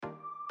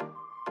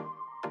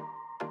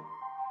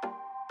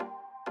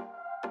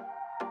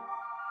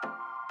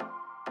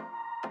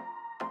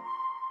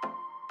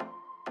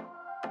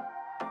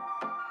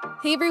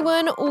Hey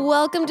everyone,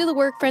 welcome to the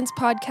Work Friends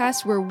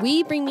podcast where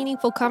we bring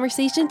meaningful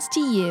conversations to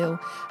you.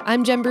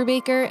 I'm Jen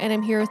Brubaker and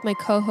I'm here with my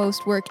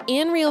co-host, work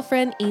and real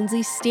friend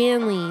Ainsley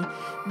Stanley.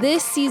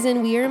 This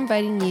season, we are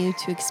inviting you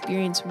to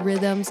experience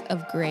Rhythms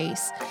of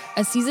Grace,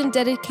 a season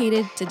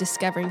dedicated to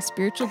discovering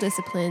spiritual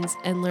disciplines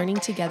and learning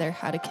together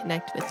how to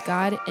connect with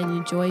God and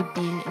enjoy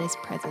being in His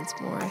presence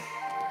more.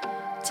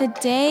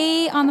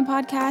 Today on the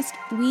podcast,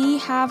 we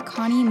have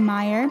Connie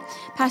Meyer,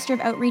 Pastor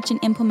of Outreach and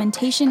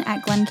Implementation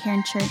at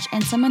Glencairn Church,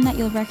 and someone that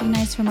you'll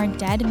recognize from our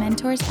Dead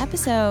Mentors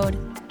episode.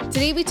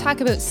 Today we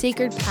talk about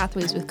sacred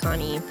pathways with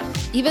Connie.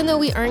 Even though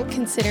we aren't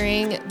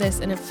considering this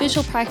an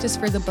official practice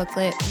for the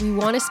booklet, we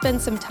want to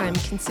spend some time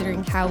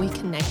considering how we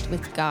connect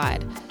with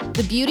God.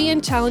 The beauty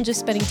and challenge of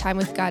spending time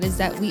with God is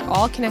that we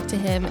all connect to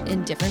Him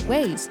in different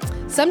ways.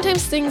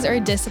 Sometimes things are a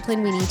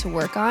discipline we need to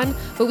work on,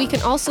 but we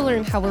can also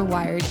learn how we're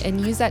wired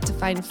and use that to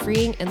find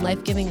freeing and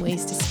life-giving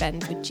ways to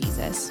spend with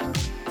Jesus.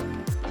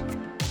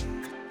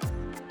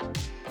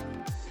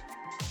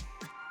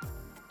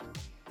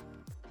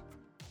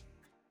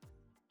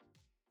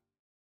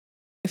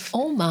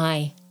 Oh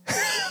my.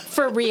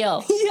 For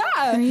real.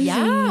 Yeah. Crazy. Yeah,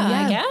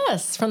 I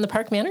guess. From the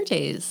Park Manor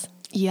days.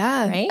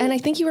 Yeah. Right? And I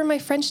think you were my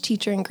French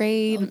teacher in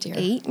grade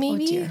 8,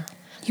 maybe? Oh, dear.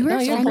 You were No,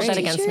 a you don't French hold that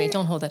against teacher? me.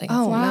 Don't hold that against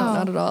Oh, me. Wow. no,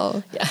 not at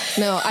all. Yeah.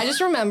 No, I just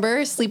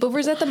remember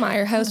sleepovers at the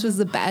Meyer house was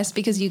the best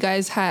because you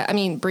guys had,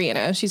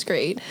 Brianna, she's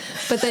great.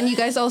 But then you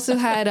guys also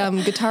had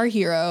Guitar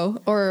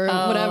Hero or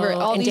whatever.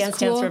 All and these Dance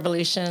cool, Dance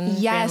Revolution. Fran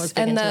was yes, big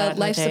and into the that in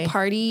Life's a day.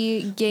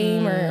 Party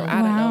game or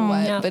I don't know Wow.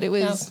 what, Yeah, but it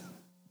was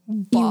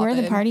You were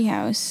the bopping. party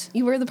house.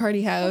 You were the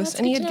party house, that's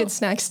and you good had to good know.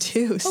 snacks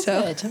too. Oh,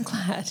 So good. I'm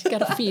glad. You got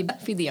to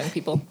feed the young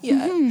people.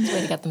 yeah, It's a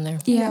way to get them there.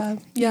 yeah.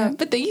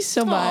 But thank you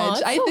so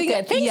much. Aw, it's so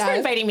good. Thanks for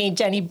inviting me,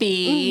 Jenny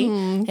B.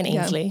 And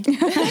Ainsley.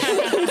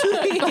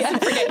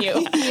 Mustn't forget you.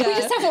 We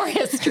just have more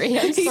history.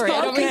 I'm sorry.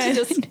 I don't mean to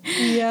just,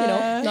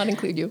 not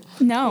include you.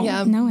 No,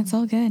 Yeah. no, it's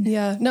all good.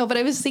 Yeah, no, but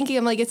I was thinking,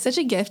 I'm like, it's such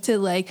a gift to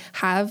like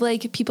have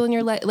like people in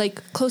your life,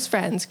 like close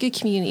friends, good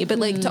community, but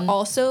like to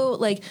also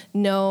like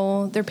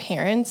know their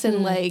parents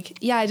and like,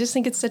 yeah, I just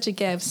think it's such a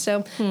gift.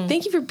 So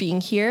thank you for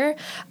being here.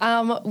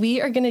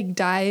 We are going to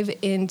dive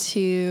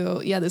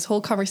into, this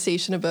whole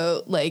conversation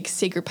about like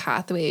sacred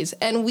pathways.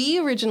 And we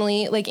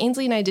originally, like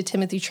Ainsley and I did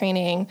Timothy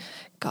training,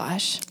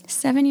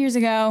 7 years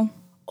ago,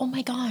 Oh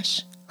my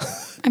gosh.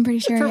 I'm pretty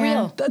sure. For yeah.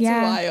 real? that's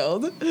yeah.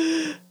 wild.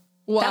 That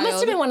must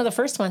have been one of the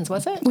first ones,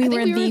 was it? We think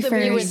were we were the the-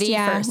 first. we were the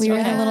yeah, first. we were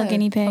the Okay. little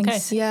guinea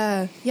pigs.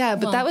 Okay. Yeah,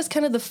 but that was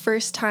kind of the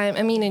first time.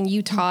 I mean, and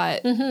you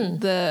taught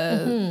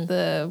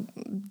the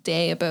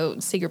day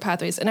about sacred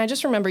pathways, and I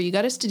just remember you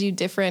got us to do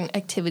different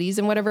activities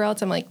and whatever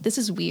else. I'm like, this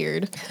is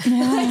weird.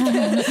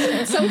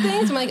 Some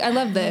things I'm like, I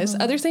love this.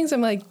 Other things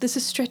I'm like, this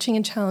is stretching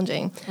and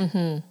challenging.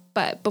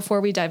 But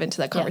before we dive into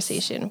that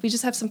conversation, we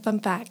just have some fun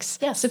facts,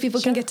 Yes, so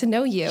people can get to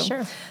know you.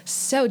 Sure.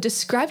 So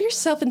describe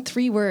yourself in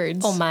 3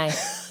 words. Oh my.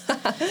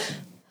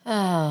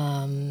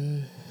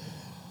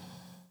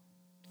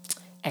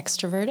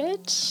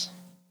 Extroverted.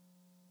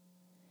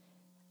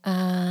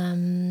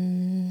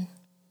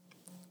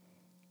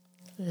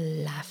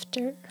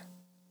 Laughter.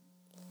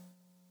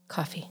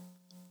 Coffee.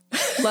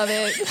 Love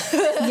it.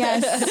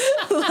 Yes.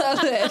 Love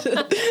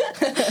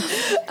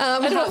it. I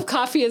don't know if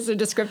coffee is a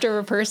descriptor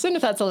of a person,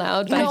 if that's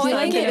allowed. But No, I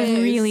I think think it it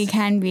is. really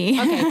can be.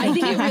 I think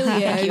it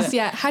really is.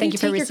 Yeah. How do you Thank you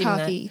for take your receiving that.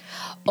 coffee?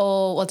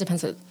 Oh, well, it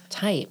depends what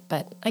type,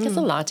 but I guess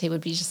a latte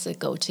would be just a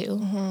go-to.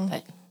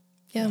 But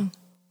Yeah,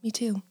 me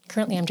too.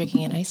 currently I'm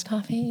drinking an iced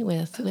coffee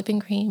with whipping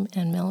cream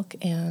and milk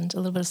and a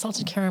little bit of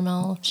salted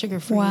caramel,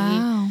 sugar-free,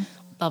 Wow.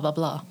 blah, blah,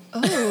 blah.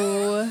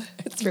 Oh,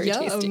 It's very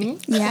tasty.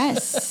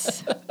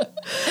 Yes.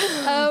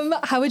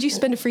 How would you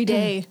spend a free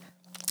day?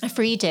 A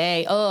free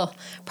day. Oh,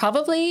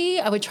 probably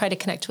I would try to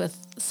connect with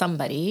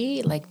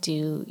somebody, like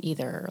do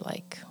either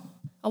like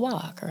a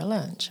walk or a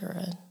lunch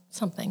or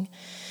something.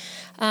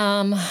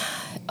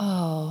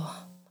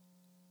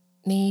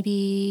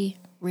 Maybe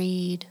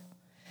read,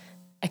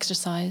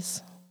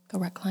 exercise, go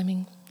rock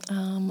climbing,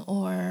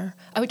 or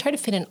I would try to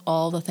fit in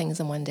all the things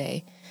in one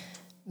day.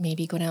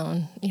 Maybe go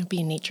down, be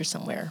in nature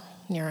somewhere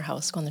near our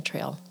house, go on the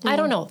trail. I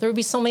don't know. There would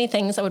be so many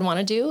things I would want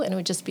to do, and it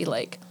would just be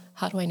like,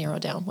 how do I narrow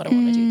down what I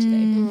want to do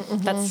today?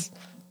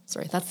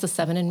 That's the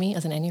 7 in me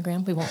as an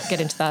Enneagram. We won't get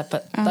into that,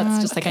 but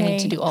that's just like I need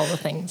to okay. do all the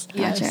things.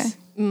 Gotcha.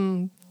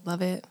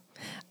 Love it.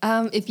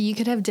 If you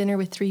could have dinner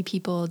with 3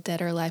 people,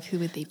 dead or alive, who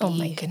would they be? Oh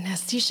my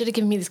goodness. You should have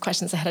given me these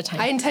questions ahead of time.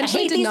 I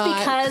intentionally hate did these not.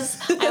 because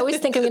I always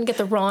think I'm going to get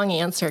the wrong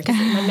answer because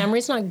my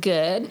memory's not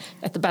good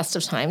at the best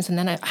of times. And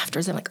then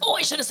afterwards I'm like, oh,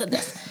 I should have said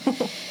this.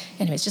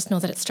 Anyways, just know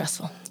that it's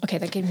stressful. Okay,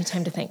 that gave me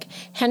time to think.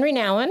 Henry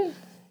Nouwen.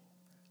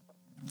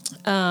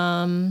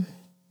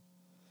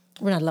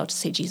 We're not allowed to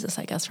say Jesus,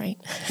 I guess, right?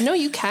 No,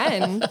 you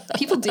can.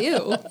 People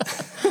do.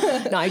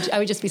 No, I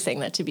would just be saying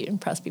that to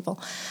impress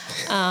people.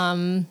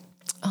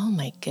 Oh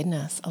my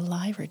goodness,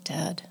 alive or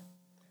dead?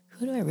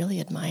 Who do I really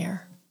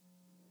admire?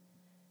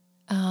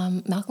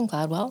 Malcolm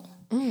Gladwell.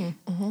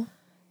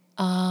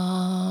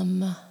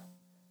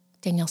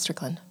 Danielle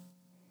Strickland.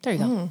 There you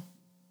go.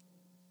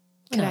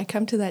 Can I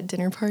come to that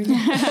dinner party?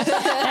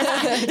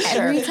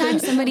 Every time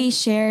somebody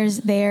shares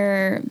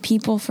their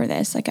people for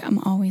this, like I'm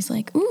always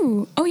like,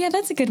 ooh, oh yeah,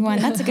 that's a good one.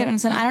 That's a good one.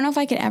 So I don't know if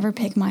I could ever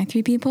pick my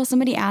 3 people.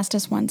 Somebody asked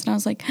us once and I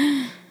was like,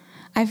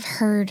 I've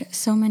heard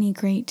so many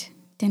great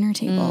dinner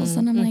tables.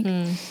 And I'm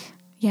like,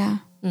 yeah,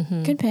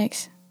 good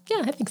picks.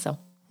 Yeah, I think so.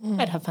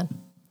 I'd have fun.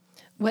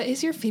 What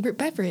is your favorite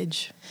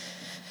beverage?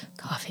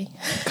 Coffee.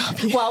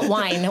 Well,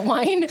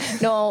 wine.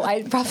 No,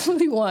 I'd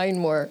probably wine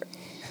more.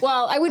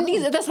 Well, I wouldn't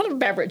either. That's not a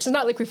beverage. It's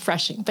not like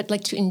refreshing, but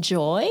like to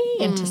enjoy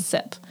and to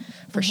sip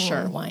for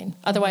sure. Wine.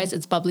 Otherwise,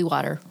 it's bubbly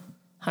water,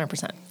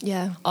 100%.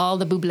 Yeah. All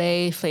the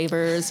bubbly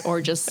flavors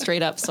or just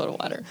straight up soda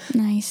water.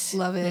 Nice.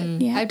 Love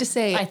it. Yeah. I have to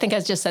say, I think I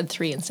just said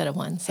 3 instead of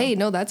 1. So. hey,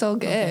 no, that's all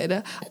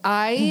good.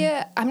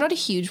 I'm not a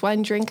huge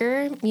wine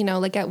drinker. You know,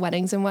 like at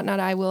weddings and whatnot,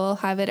 I will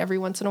have it every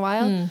once in a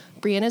while.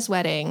 Brianna's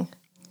wedding,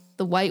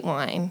 the white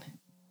wine,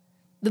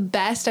 the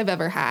best I've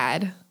ever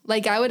had.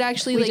 Like I would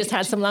actually We just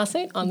had some last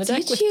night on the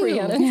deck with you?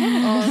 Brianna.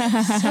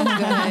 Oh, so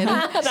good.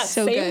 That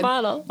so same good.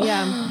 bottle.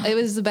 Yeah, it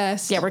was the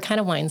best. Yeah, we're kind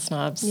of wine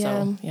snobs.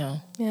 Yeah. So, yeah.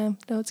 Yeah,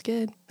 no, it's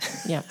good.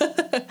 Yeah.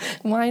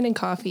 Wine and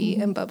coffee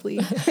and bubbly.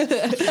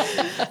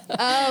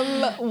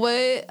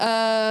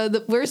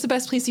 Where's the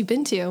best place you've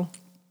been to?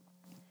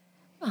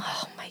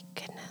 Oh, my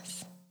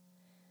goodness.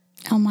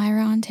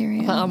 Elmira,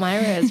 Ontario. Well,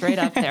 Elmira is right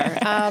up there.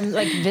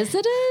 Like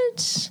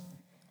visited?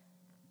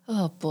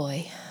 Oh,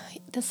 boy.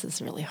 This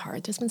is really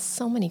hard. There's been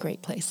so many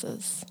great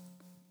places.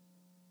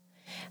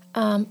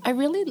 I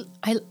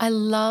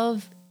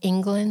love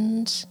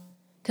England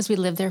because we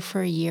lived there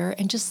for a year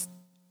and just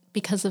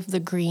because of the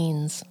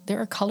greens.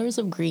 There are colors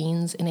of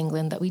greens in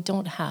England that we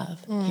don't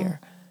have here.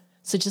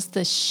 So just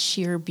the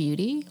sheer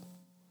beauty.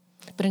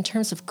 But in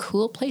terms of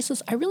cool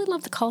places, I really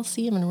love the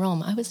Colosseum in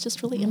Rome. I was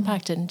just really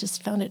impacted and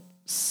just found it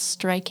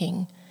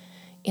striking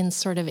in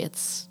sort of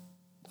its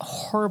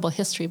horrible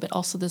history, but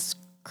also this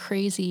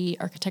crazy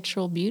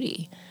architectural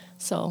beauty.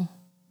 So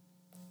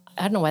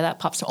I don't know why that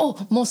pops.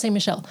 Oh, Mont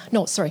Saint-Michel.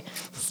 No, sorry.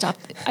 Stop.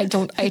 I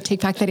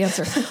take back that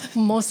answer.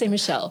 Mont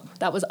Saint-Michel.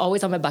 That was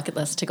always on my bucket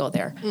list to go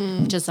there,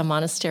 which is a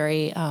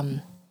monastery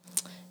on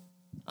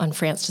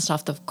France, just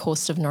off the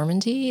coast of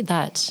Normandy,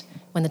 that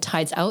when the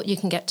tide's out, you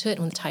can get to it.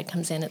 When the tide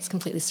comes in, it's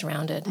completely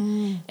surrounded.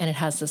 And it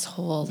has this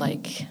whole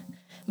like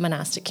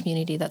monastic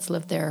community that's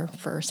lived there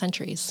for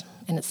centuries.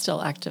 And it's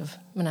still active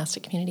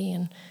monastic community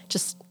and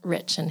just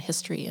rich in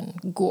history and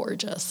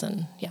gorgeous.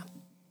 And yeah,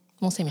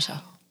 Mont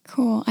Saint-Michel.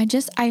 Cool. I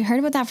heard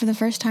about that for the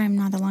first time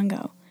not that long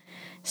ago.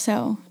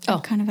 So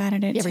I've kind of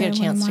added it you to ever get a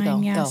chance one of to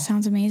mine. go? Yeah, Go.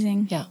 sounds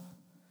amazing. Yeah.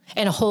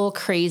 And a whole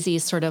crazy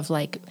sort of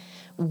like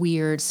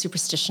weird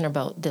superstition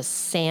about this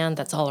sand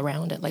that's all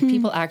around it. Like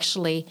people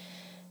actually,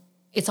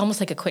 it's almost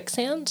like a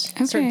quicksand,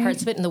 certain Okay.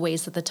 parts of it and the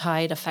ways that the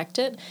tide affect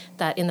it,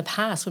 that in the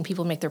past when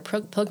people make their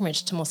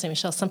pilgrimage to Mont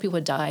Saint-Michel, some people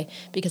would die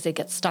because they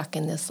get stuck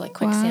in this like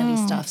quicksandy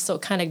Wow. stuff. So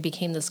it kind of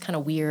became this kind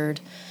of weird,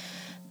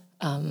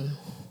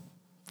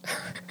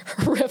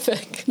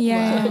 horrific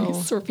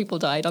place where people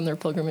died on their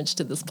pilgrimage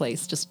to this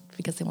place just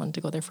because they wanted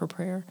to go there for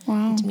prayer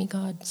and to meet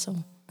God. So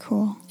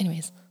Cool.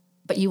 anyways,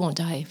 but you won't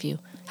die if you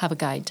have a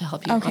guide to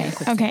help you. on Okay. the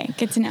quicksand. Okay.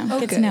 Good to know. Oh,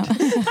 good good. to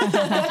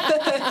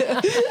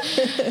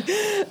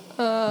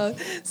know.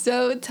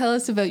 So tell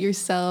us about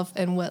yourself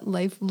and what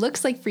life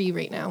looks like for you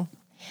right now.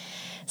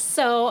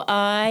 So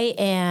I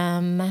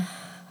am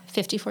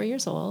 54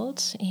 years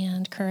old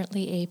and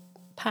currently a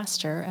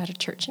pastor at a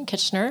church in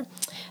Kitchener.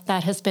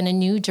 That has been a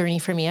new journey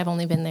for me. I've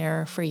only been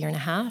there for a year and a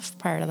half.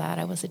 Prior to that,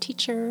 I was a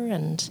teacher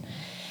and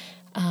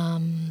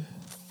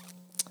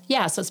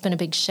so it's been a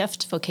big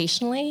shift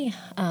vocationally.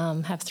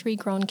 Have 3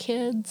 grown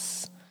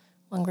kids,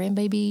 1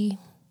 grandbaby,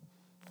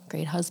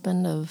 great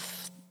husband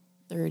of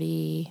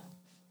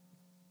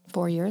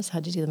 34 years.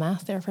 Had to do the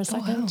math there for a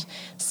second. wow.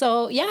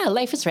 So yeah,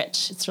 life is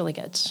rich. It's really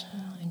good.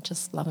 I'm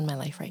just loving my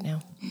life right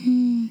now.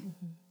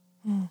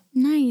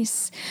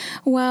 Nice.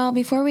 Well,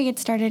 before we get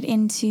started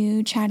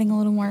into chatting a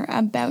little more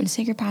about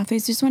Sacred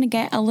Pathways, just want to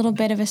get a little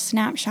bit of a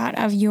snapshot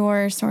of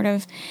your sort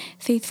of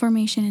faith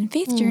formation and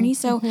faith journey.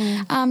 So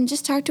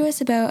just talk to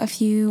us about a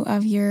few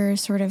of your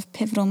sort of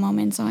pivotal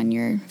moments on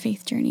your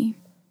faith journey.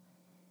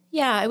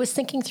 Yeah, I was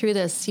thinking through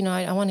this. You know,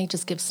 I want to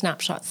just give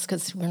snapshots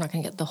because we're not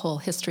going to get the whole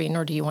history,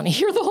 nor do you want to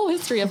hear the whole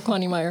history of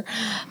Connie Meyer.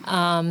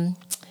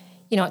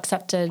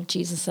 Accepted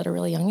Jesus at a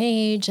really young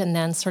age. And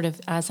then sort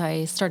of as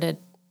I started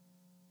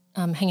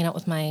hanging out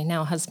with my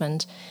now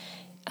husband,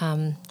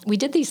 we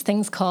did these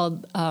things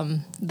called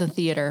the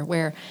theater,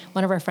 where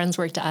one of our friends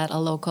worked at a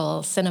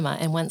local cinema.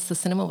 And once the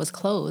cinema was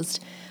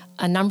closed,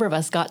 a number of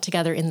us got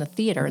together in the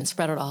theater and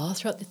spread out all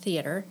throughout the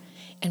theater.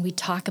 And we'd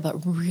talk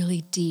about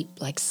really deep,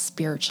 like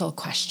spiritual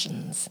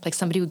questions. Like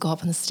somebody would go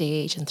up on the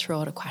stage and throw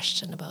out a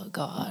question about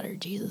God or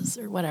Jesus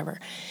or whatever.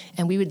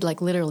 And we would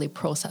like literally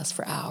process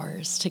for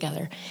hours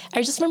together.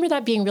 I just remember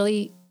that being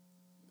really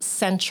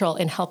central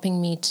in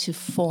helping me to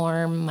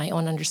form my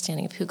own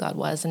understanding of who God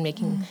was and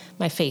making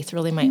my faith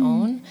really my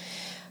own.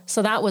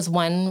 So that was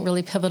one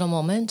really pivotal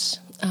moment.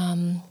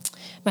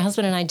 My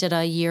husband and I did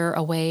a year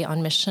away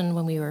on mission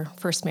when we were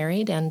first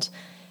married, and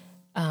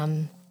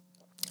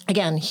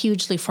again,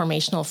 hugely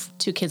formational.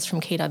 2 kids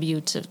from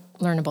KW to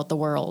learn about the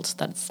world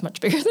that's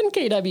much bigger than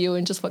KW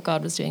and just what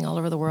God was doing all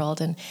over the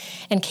world, and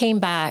came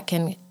back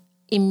and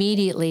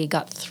immediately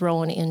got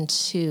thrown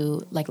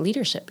into like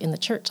leadership in the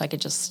church. I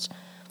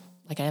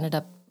ended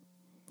up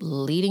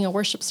leading a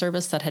worship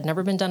service that had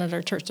never been done at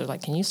our church. They're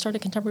like, can you start a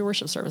contemporary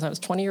worship service? I was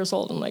 20 years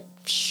old. I'm like,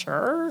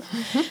 sure.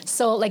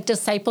 So like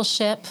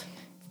discipleship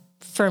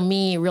for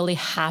me really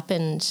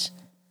happened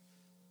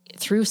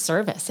through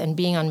service and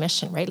being on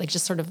mission, right? Like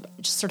just sort of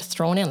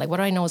thrown in. Like, what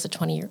do I know as a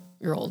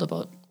 20-year-old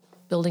about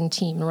building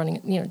team and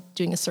running,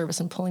 doing a service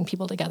and pulling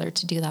people together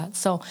to do that?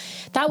 So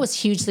that was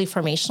hugely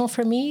formational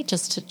for me,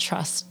 just to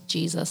trust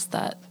Jesus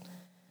that,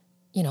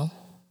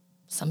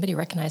 somebody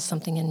recognized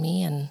something in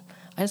me and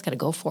I just got to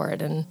go for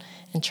it and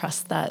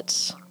trust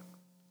that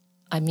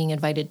I'm being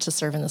invited to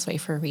serve in this way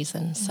for a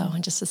reason. So,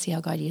 and just to see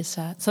how God used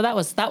that. So that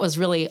was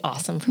really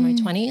awesome for my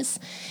 20s.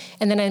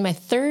 And then in my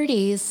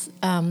 30s,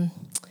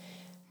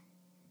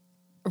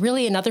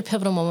 really another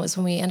pivotal moment was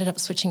when we ended up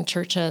switching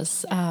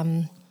churches,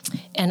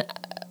 and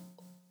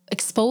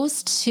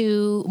exposed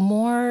to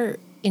more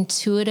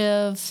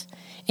intuitive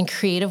and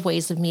creative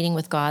ways of meeting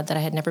with God that I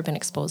had never been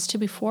exposed to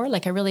before.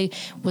 Like I really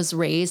was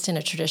raised in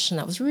a tradition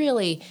that was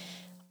really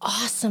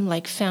awesome,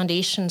 like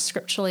foundation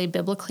scripturally,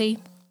 biblically,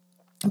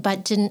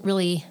 but didn't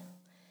really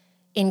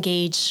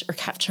engage or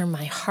capture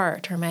my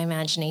heart or my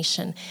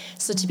imagination.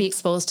 So to be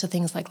exposed to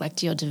things like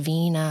Lectio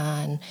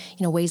Divina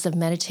and, ways of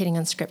meditating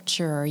on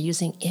scripture or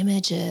using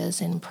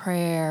images in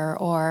prayer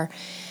or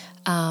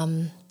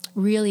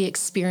really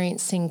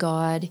experiencing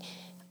God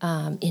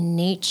in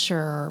nature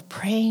or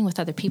praying with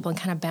other people and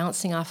kind of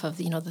bouncing off of,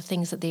 the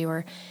things that they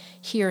were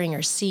hearing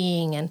or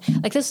seeing. And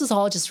like, this was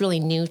all just really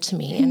new to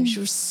me and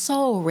she was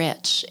so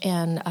rich.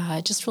 And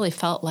I just really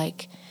felt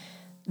like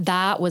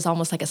that was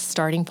almost like a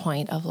starting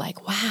point of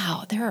like,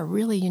 wow, there are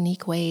really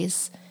unique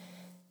ways.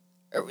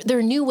 There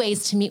are new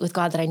ways to meet with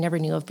God that I never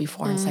knew of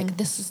before. And it's like,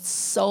 this is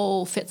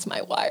so fits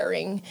my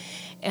wiring.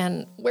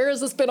 And where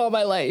has this been all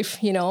my life,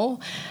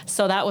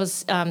 So that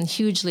was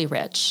hugely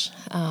rich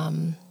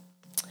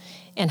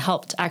and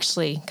helped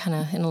actually kind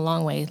of in a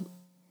long way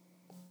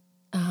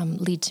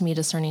lead to me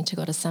discerning to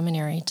go to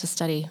seminary to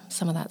study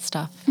some of that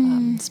stuff,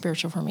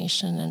 spiritual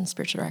formation and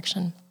spiritual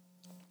direction.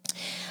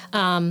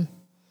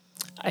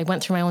 I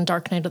went through my own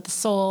dark night of the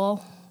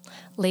soul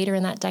later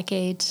in that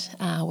decade,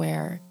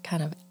 where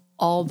kind of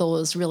all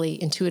those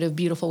really intuitive,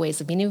 beautiful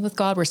ways of meeting with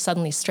God were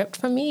suddenly stripped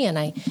from me.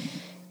 And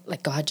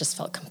God just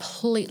felt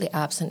completely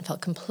absent,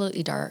 felt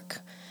completely dark.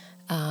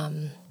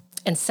 And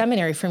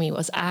seminary for me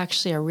was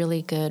actually a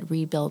really good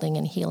rebuilding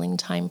and healing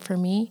time for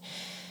me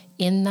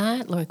in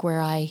that, like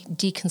where I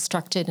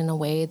deconstructed in a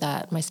way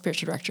that my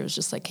spiritual director was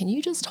just like, can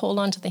you just hold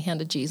on to the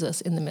hand of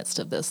Jesus in the midst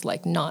of this,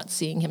 like not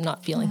seeing him,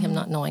 not feeling him,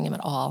 not knowing him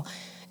at all,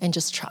 and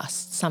just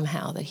trust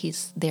somehow that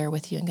he's there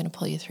with you and going to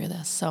pull you through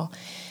this. So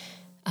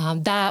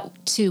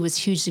that too was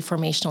hugely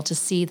formational to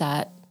see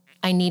that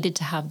I needed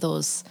to have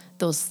those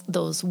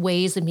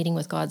ways of meeting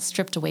with God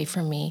stripped away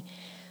from me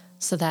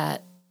so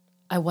that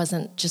I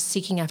wasn't just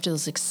seeking after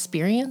those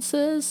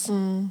experiences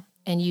and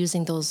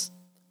using those,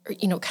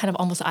 kind of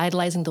almost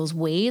idolizing those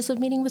ways of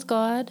meeting with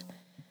God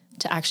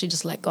to actually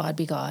just let God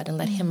be God and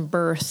let him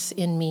birth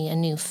in me a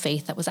new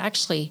faith that was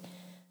actually,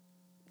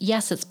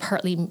 yes, it's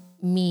partly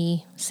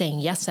me saying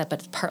yes to that, but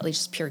it's partly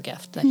just pure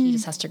gift that he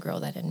just has to grow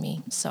that in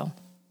me. So,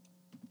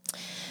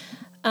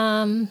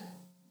 and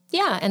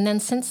then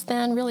since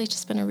then, really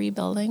just been a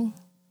rebuilding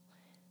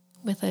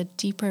with a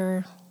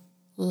deeper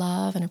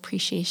love and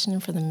appreciation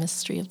for the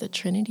mystery of the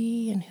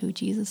Trinity and who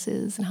Jesus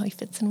is and how he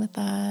fits in with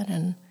that.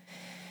 And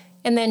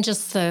then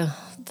just the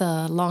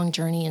long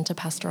journey into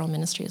pastoral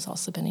ministry has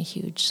also been a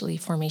hugely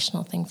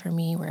formational thing for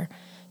me where,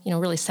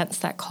 really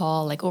sensed that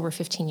call like over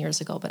 15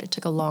 years ago, but it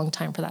took a long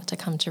time for that to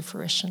come to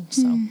fruition.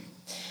 So,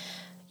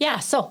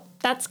 so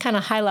that's kind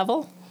of high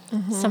level,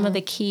 some of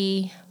the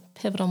key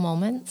pivotal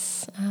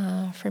moments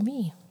for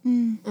me.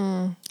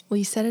 Well,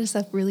 you set us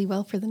up really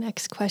well for the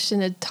next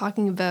question of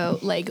talking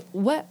about like,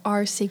 what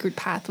are sacred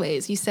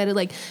pathways? You said it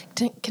like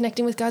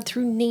connecting with God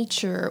through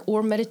nature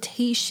or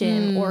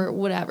meditation or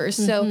whatever.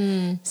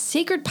 So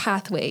sacred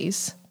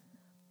pathways,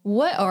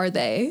 what are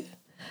they?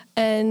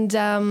 And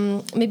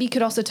maybe you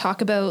could also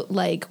talk about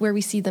like where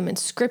we see them in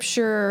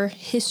scripture,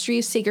 history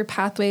of sacred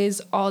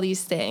pathways, all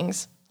these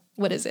things.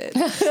 What is it?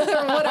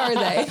 What are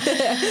they?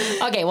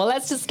 Okay, well,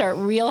 let's just start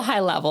real high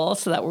level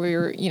so that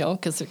we're,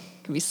 because there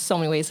could be so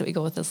many ways that we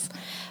go with this.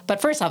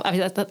 But first off,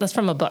 that's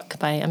from a book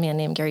by a man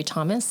named Gary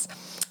Thomas.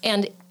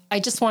 And I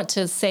just want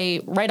to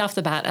say right off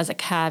the bat as a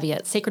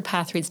caveat, sacred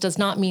pathways does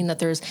not mean that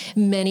there's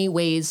many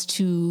ways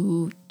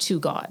to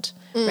God,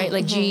 right?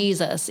 Like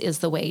Jesus is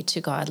the way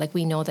to God. Like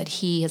we know that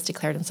he has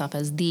declared himself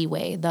as the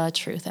way, the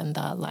truth, and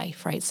the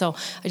life, right? So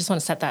I just want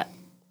to set that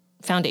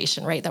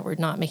foundation, right? That we're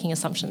not making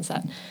assumptions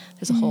that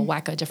there's a whole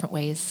whack of different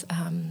ways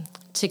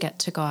to get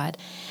to God.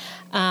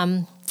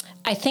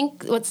 I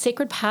think what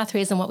sacred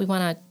pathways and what we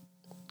want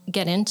to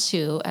get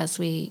into as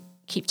we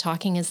keep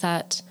talking is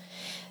that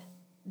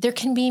there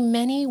can be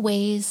many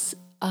ways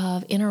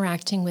of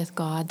interacting with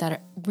God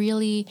that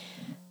really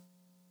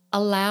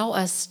allow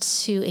us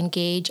to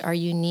engage our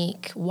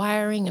unique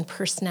wiring and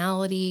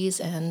personalities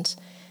and,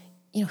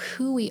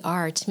 who we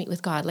are to meet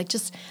with God. Like,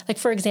 just like,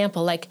 for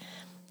example, like,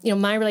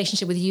 my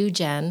relationship with you,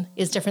 Jen,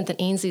 is different than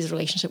Ainsley's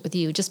relationship with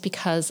you just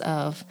because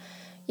of,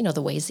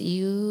 the ways that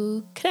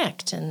you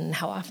connect and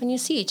how often you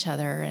see each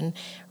other. And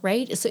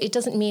right. So it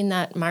doesn't mean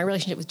that my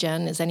relationship with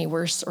Jen is any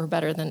worse or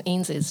better than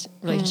Ainsley's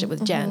relationship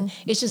with Jen.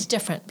 It's just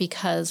different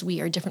because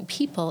we are different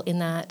people in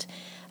that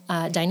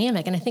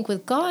dynamic. And I think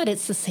with God,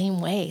 it's the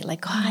same way.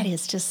 Like, God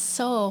is just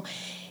so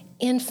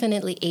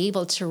infinitely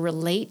able to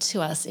relate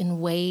to us in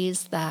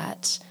ways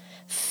that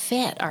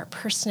fit our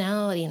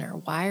personality and our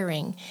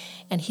wiring.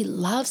 And he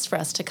loves for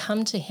us to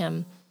come to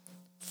him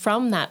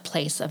from that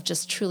place of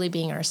just truly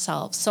being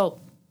ourselves. So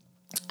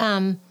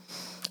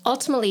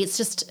ultimately, it's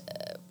just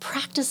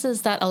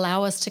practices that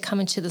allow us to come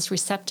into this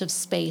receptive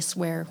space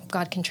where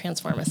God can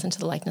transform us into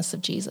the likeness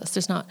of Jesus.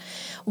 There's not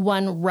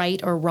one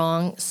right or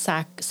wrong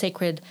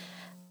sacred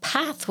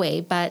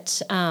pathway,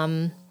 but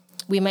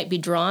we might be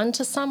drawn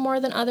to some more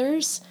than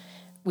others.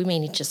 We may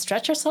need to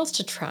stretch ourselves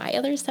to try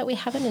others that we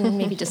haven't and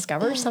maybe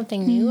discover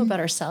something new about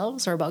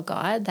ourselves or about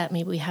God that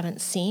maybe we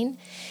haven't seen.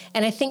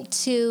 And I think,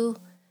 too,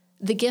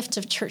 the gift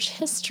of church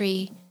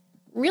history,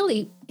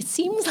 really, it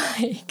seems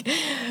like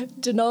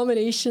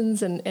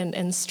denominations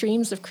and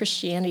streams of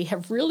Christianity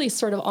have really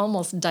sort of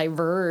almost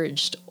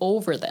diverged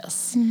over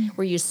this,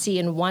 where you see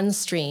in one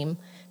stream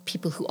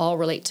people who all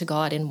relate to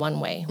God in one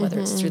way, whether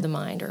it's through the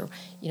mind or,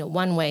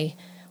 one way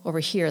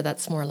over here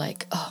that's more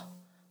like,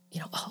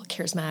 all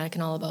charismatic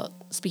and all about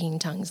speaking in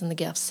tongues and the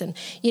gifts. And,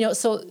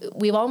 so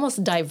we've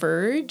almost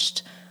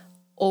diverged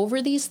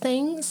over these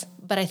things,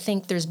 but I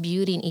think there's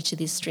beauty in each of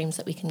these streams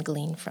that we can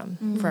glean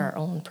from for our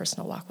own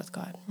personal walk with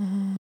God.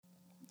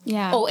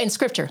 Yeah. Oh, and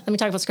scripture. Let me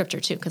talk about scripture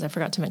too, because I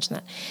forgot to mention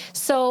that.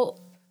 So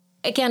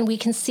again, we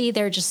can see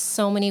there are just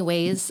so many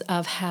ways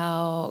of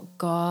how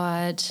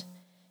God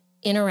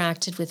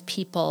interacted with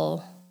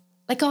people.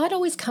 Like, God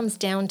always comes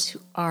down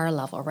to our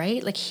level,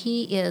 right? Like,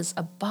 he is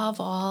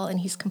above all and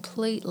he's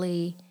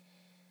completely,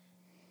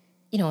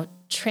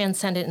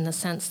 transcendent in the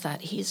sense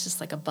that he's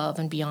just like above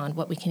and beyond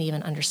what we can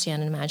even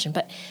understand and imagine.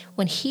 But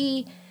when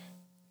he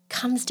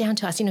comes down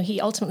to us, he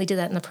ultimately did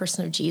that in the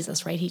person of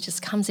Jesus, right? He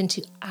just comes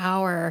into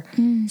our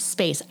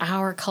space,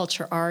 our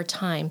culture, our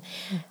time,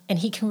 and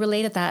he can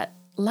relate at that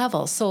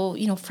level. So,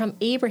 from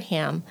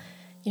Abraham,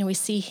 we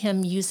see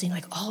him using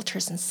like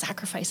altars and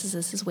sacrifices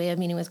as his way of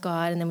meeting with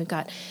God. And then we've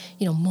got,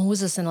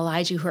 Moses and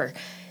Elijah, who are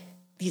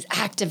these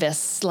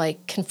activists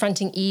like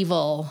confronting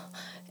evil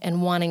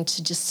and wanting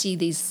to just see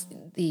these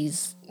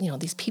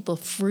people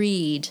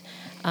freed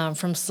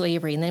from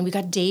slavery. And then we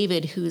got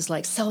David, who's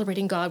like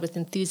celebrating God with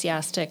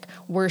enthusiastic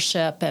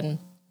worship, and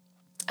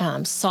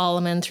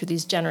Solomon through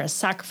these generous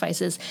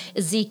sacrifices.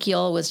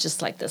 Ezekiel was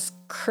just like this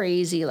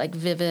crazy, like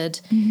vivid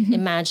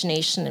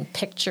imagination and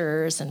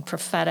pictures and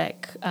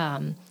prophetic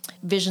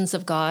visions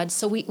of God.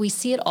 So we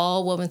see it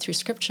all woven through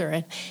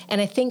scripture. And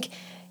I think,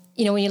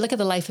 when you look at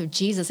the life of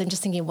Jesus, I'm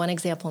just thinking of one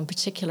example in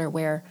particular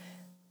where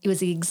it was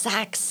the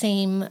exact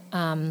same,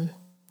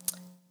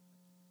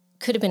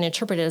 could have been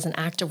interpreted as an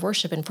act of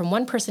worship. And from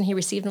one person he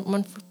received, and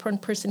one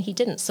person he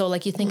didn't. So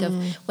like you think of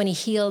when he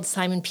healed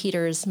Simon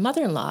Peter's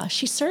mother-in-law,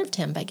 she served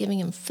him by giving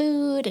him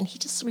food, and he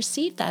just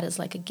received that as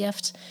like a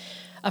gift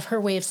of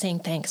her way of saying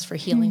thanks for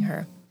healing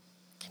her.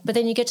 But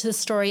then you get to the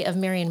story of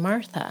Mary and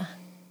Martha.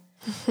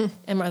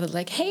 And Martha's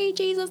like, hey,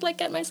 Jesus, like,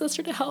 get my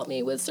sister to help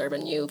me with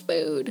serving you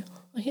food.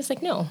 And he's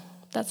like, no,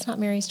 that's not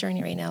Mary's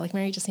journey right now. Like,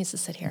 Mary just needs to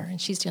sit here, and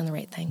she's doing the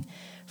right thing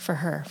for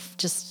her,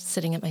 just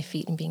sitting at my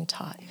feet and being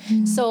taught.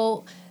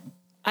 So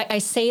I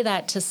say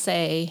that to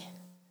say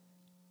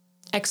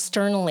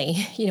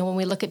externally, when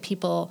we look at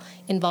people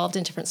involved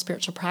in different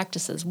spiritual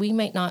practices,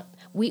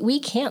 we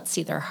can't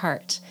see their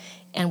heart,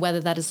 and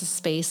whether that is a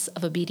space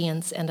of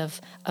obedience and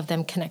of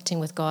them connecting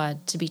with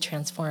God to be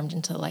transformed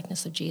into the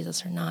likeness of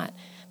Jesus or not.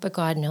 But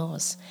God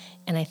knows.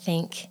 And I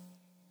think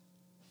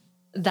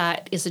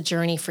that is a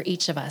journey for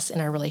each of us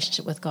in our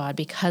relationship with God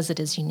because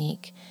it is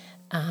unique.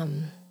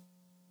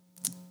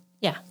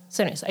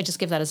 So anyways, I just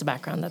give that as a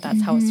background,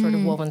 that's how it's sort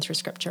of woven through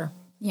scripture.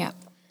 Yeah.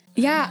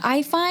 Yeah,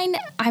 I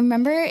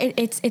remember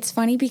it's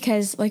funny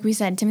because, like we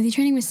said, Timothy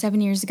training was 7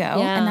 years ago,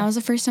 and that was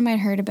the first time I'd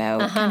heard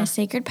about kind of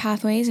sacred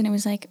pathways, and it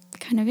was like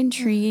kind of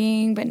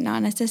intriguing, but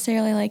not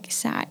necessarily like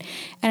sad.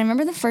 And I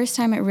remember the first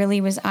time it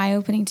really was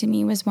eye-opening to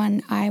me was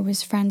when I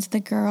was friends with a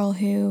girl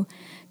who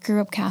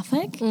grew up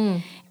Catholic,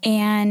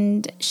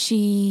 and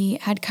she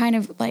had kind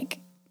of like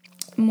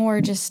more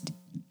just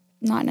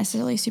not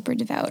necessarily super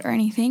devout or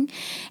anything.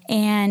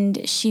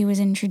 And she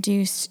was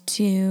introduced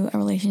to a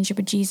relationship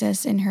with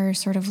Jesus in her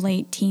sort of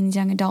late teens,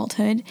 young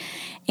adulthood,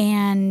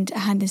 and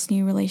had this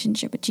new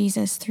relationship with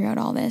Jesus throughout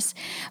all this.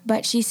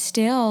 But she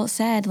still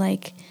said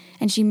like,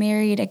 and she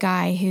married a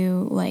guy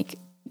who like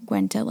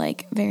went to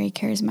like very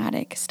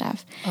charismatic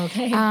stuff.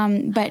 Okay.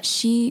 But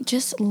she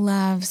just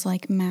loves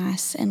like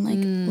mass and like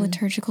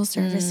liturgical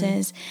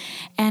services.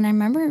 And I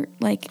remember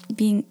like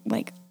being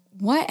like,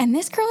 what? And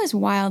this girl is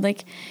wild.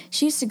 Like,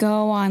 she used to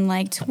go on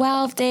like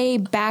 12-day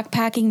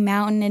backpacking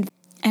mountain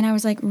and I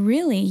was like,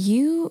 really,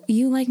 you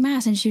like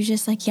Mass? And she was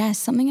just like, yes,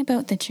 something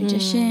about the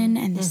tradition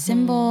and the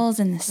symbols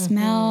and the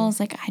smells.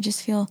 Like, I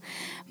just feel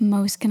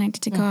most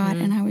connected to God.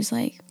 And I was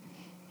like,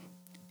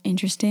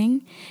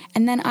 interesting.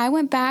 And then I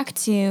went back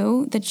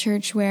to the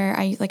church where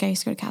I used to go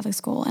to Catholic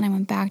school, and I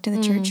went back to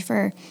the church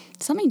for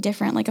something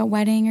different, like a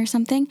wedding or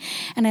something.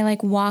 And I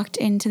like walked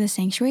into the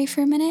sanctuary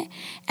for a minute,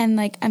 and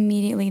like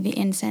immediately the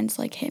incense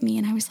like hit me,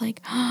 and I was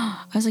like,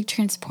 I was like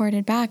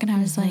transported back, and I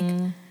was like,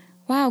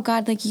 wow,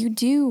 God, like you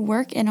do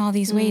work in all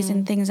these ways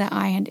and things that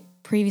I had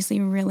previously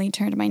really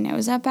turned my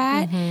nose up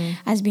at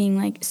as being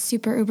like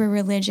super uber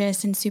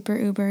religious and super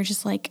uber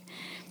just like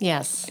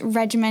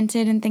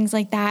regimented and things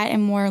like that,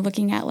 and more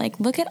looking at like,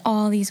 look at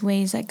all these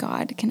ways that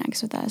God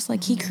connects with us.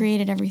 Like he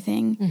created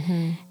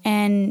everything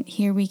and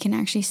here we can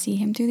actually see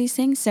him through these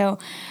things. So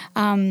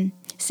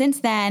since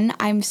then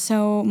I'm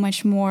so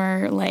much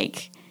more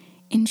like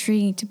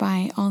intrigued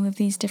by all of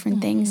these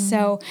different things.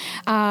 So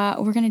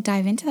we're going to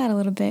dive into that a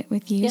little bit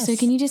with you. So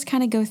can you just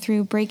kind of go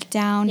through, break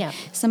down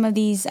some of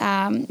these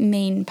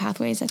main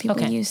pathways that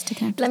people use to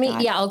connect with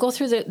God? I'll go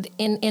through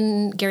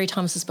in Gary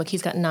Thomas's book,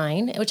 he's got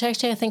 9, which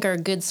actually I think are a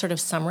good sort of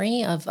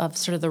summary of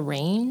sort of the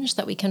range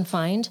that we can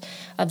find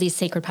of these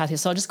sacred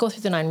pathways. So I'll just go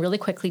through the 9 really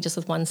quickly, just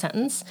with one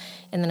sentence.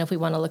 And then if we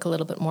want to look a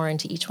little bit more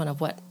into each one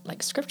of what,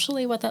 like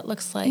scripturally, what that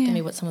looks like, and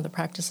maybe what some of the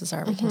practices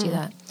are, we can do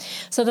that.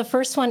 So the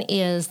first one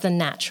is the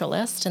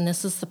naturalist. And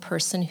this is the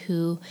person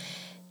who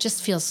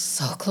just feels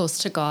so close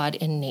to God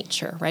in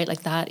nature, right?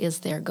 Like that is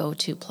their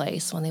go-to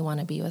place when they want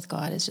to be with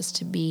God, is just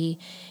to be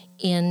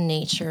in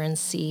nature and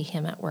see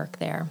him at work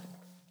there.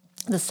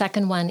 The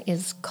second one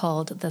is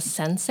called the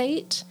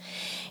sensate.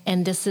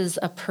 And this is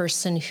a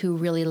person who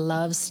really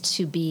loves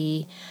to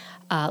be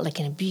like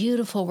in a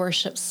beautiful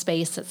worship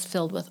space that's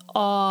filled with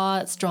awe.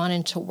 It's drawn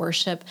into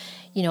worship,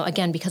 you know,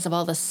 again, because of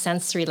all the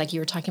sensory, like you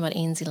were talking about,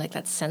 Ainsley, like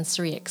that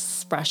sensory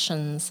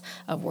expressions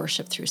of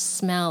worship through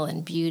smell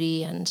and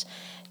beauty and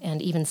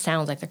even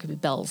sounds, like there could be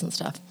bells and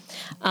stuff.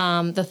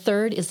 The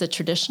third is the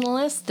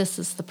traditionalist. This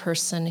is the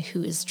person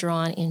who is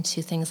drawn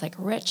into things like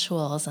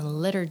rituals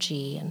and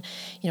liturgy and,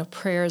 you know,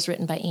 prayers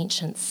written by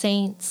ancient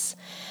saints.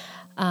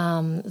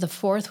 The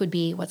fourth would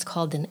be what's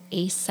called an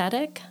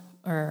ascetic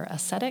or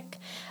ascetic.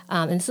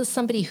 And this is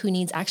somebody who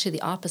needs actually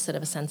the opposite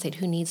of a sensate,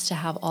 who needs to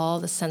have all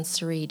the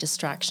sensory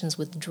distractions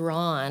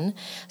withdrawn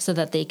so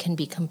that they can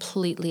be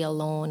completely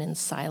alone in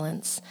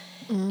silence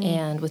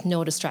and with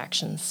no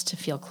distractions to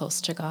feel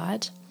close to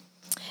God.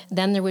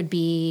 Then there would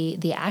be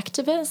the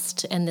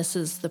activist, and this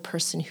is the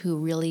person who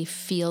really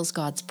feels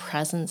God's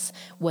presence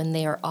when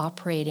they are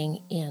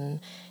operating in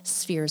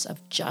spheres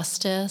of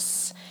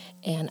justice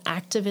and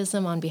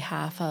activism on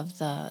behalf of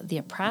the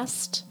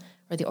oppressed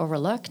or the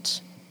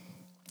overlooked.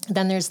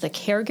 Then there's the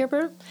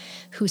caregiver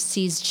who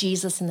sees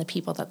Jesus in the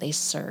people that they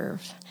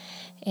serve.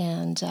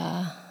 And,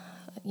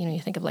 you know,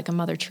 you think of like a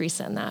Mother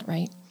Teresa in that,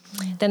 right?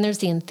 Then there's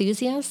the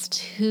enthusiast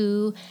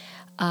who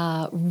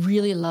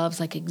really loves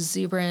like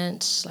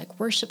exuberant, like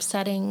worship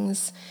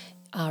settings,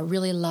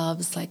 really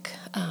loves like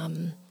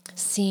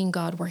seeing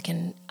God work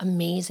in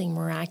amazing,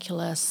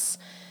 miraculous,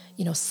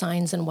 you know,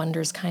 signs and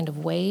wonders kind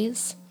of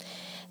ways.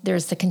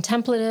 There's the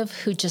contemplative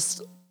who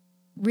just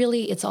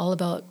really, it's all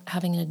about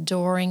having an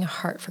adoring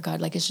heart for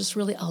God. Like it's just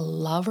really a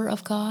lover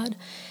of God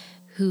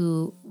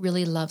who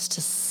really loves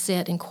to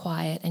sit in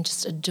quiet and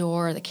just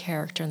adore the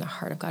character and the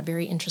heart of God,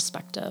 very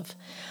introspective.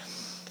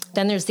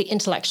 Then there's the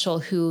intellectual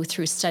who,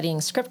 through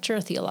studying scripture,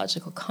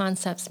 theological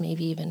concepts,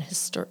 maybe even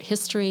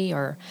history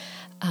or,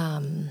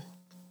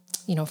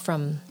 you know,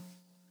 from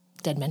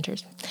dead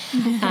mentors,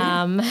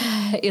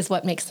 is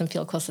what makes them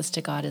feel closest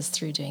to God, is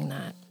through doing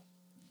that.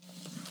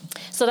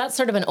 So that's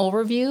sort of an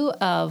overview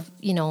of,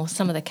 you know,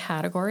 some of the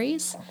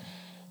categories.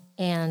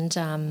 And do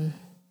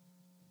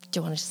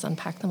you want to just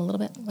unpack them a little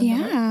bit?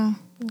 Yeah.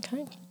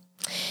 Okay.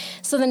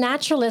 So the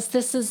naturalist,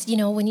 this is, you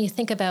know, when you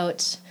think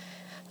about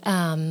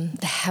the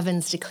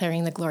heavens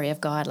declaring the glory of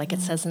God, like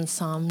it says in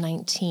Psalm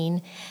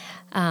 19,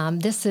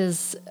 this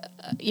is,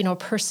 you know, a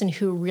person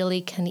who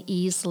really can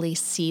easily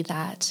see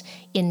that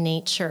in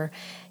nature,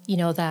 you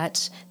know,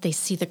 that they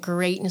see the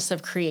greatness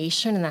of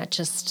creation, and that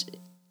just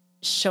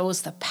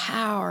shows the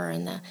power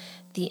and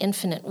the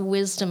infinite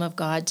wisdom of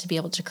God to be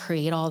able to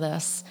create all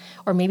this,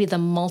 or maybe the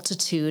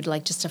multitude,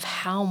 like just of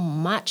how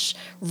much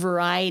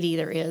variety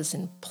there is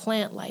in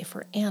plant life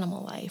or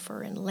animal life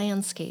or in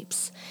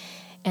landscapes.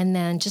 And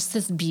then just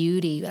this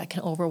beauty that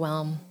can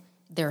overwhelm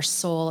their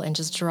soul and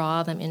just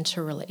draw them into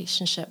a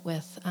relationship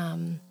with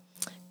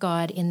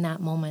God in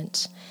that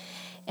moment.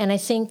 And I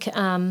think,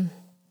 you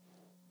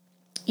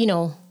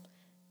know,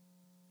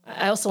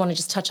 I also want to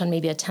just touch on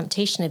maybe a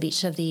temptation of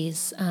each of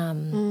these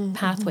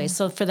pathways.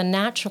 So for the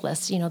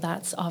naturalists, you know,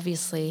 that's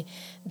obviously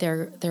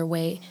their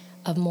way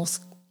of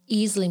most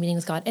easily meeting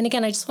with God. And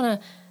again, I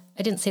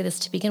didn't say this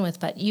to begin with,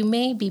 but you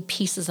may be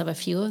pieces of a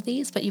few of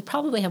these, but you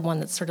probably have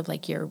one that's sort of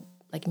like your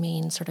like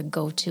main sort of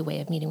go-to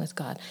way of meeting with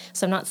God.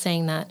 So I'm not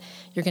saying that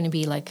you're going to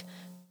be like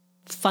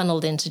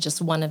funneled into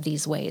just one of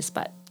these ways,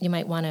 but you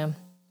might want to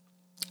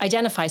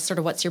identify sort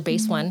of what's your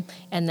base one,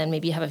 and then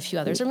maybe you have a few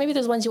others, or maybe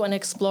there's ones you want to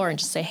explore and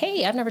just say,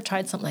 hey, I've never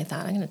tried something like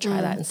that. I'm going to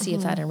try that and see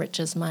if that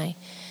enriches my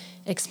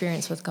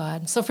experience with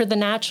God. So for the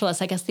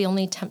naturalist, I guess the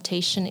only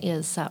temptation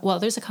is, well,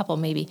 there's a couple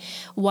maybe.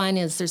 One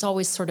is there's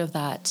always sort of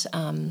that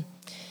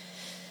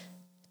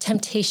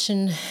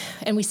temptation,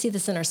 and we see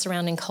this in our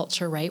surrounding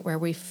culture, right, where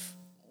we've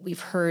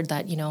heard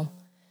that,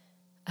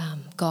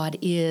 God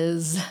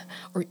is,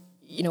 or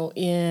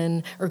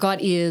or God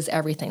is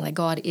everything, like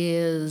God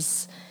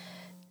is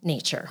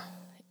nature,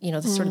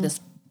 sort of this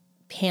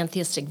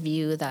pantheistic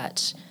view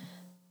that,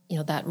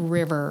 that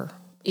river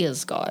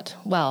is God.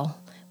 Well,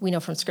 we know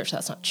from scripture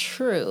that's not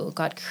true.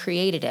 God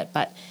created it,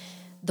 but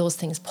those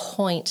things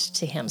point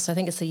to him. So I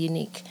think it's a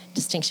unique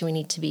distinction we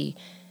need to be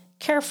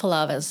careful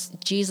of as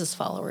Jesus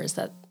followers,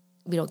 that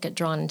we don't get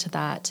drawn into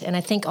that. And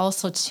I think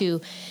also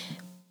too,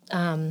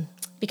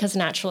 because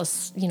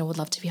naturalists, would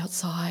love to be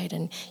outside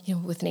and,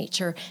 with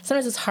nature,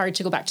 sometimes it's hard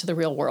to go back to the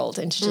real world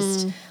and to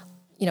just,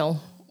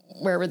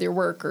 wherever their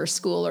work or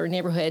school or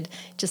neighborhood,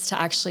 just to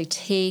actually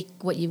take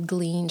what you've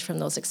gleaned from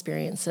those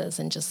experiences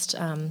and just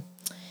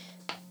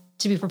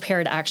to be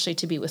prepared actually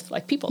to be with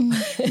like people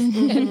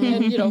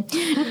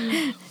and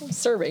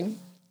serving.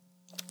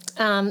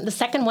 The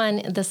second one,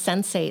 the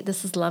sensate,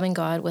 this is loving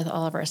God with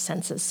all of our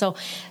senses. So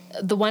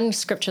the one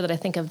scripture that I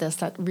think of this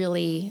that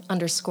really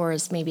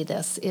underscores maybe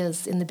this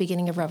is in the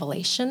beginning of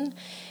Revelation.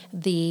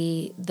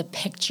 The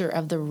picture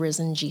of the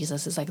risen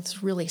Jesus is like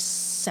this really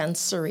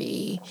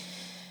sensory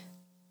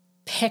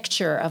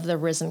picture of the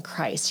risen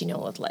Christ,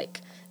 with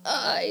like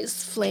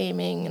eyes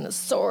flaming and a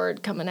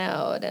sword coming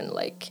out and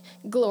like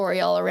glory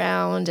all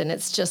around, and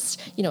it's just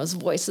his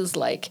voice is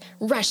like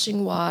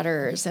rushing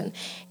waters, and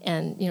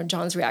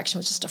John's reaction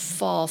was just to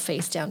fall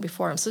face down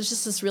before him. So it's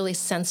just this really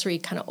sensory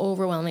kind of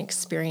overwhelming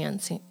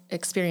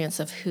experience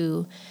of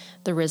who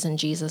the risen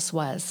Jesus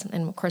was.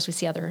 And of course we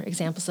see other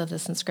examples of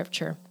this in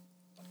scripture.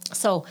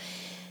 So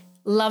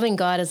loving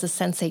God as a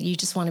sensate, you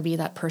just want to be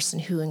that person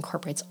who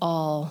incorporates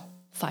all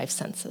 5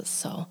 senses.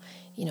 So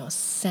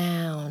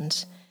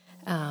sound,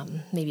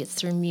 maybe it's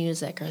through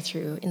music or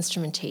through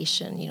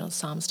instrumentation. The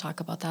Psalms talk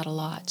about that a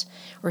lot.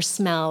 Or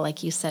smell,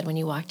 like you said, when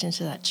you walked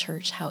into that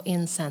church, how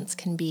incense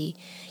can be,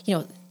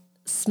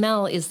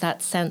 smell is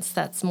that sense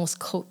that's most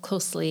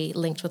closely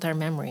linked with our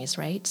memories,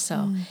 right?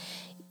 So,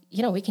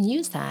 we can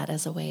use that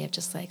as a way of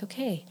just like,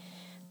 okay,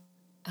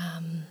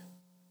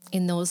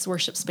 in those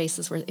worship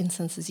spaces where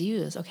incense is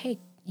used, okay,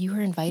 you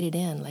were invited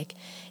in, like,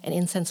 and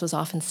incense was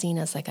often seen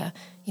as like a,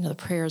 the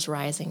prayers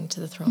rising to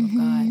the throne of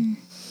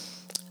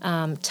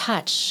God.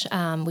 Touch.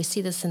 We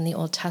see this in the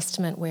Old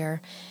Testament where,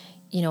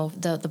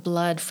 the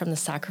blood from the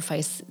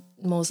sacrifice,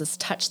 Moses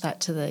touched that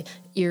to the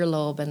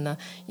earlobe and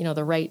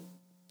the right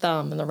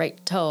thumb and the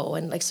right toe.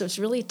 And like, so it's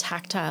really a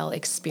tactile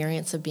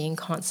experience of being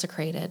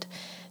consecrated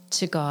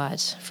to God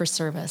for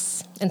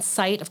service. And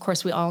sight, of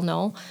course, we all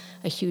know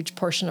a huge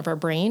portion of our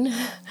brain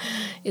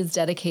is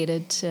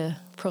dedicated to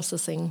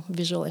processing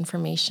visual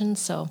information.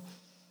 So,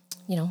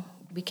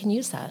 we can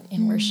use that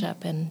in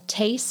worship. And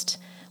taste,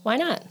 why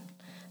not?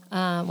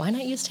 Why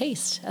not use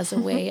taste as a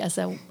way as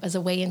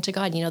a way into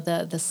God?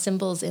 The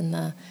symbols in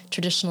the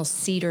traditional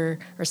Seder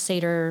or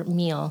Seder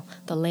meal,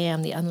 the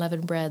lamb, the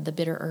unleavened bread, the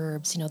bitter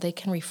herbs, they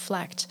can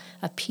reflect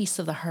a piece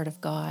of the heart of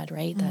God,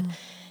 right? That,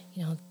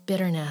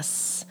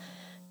 bitterness,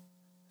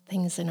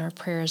 things in our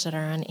prayers that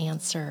are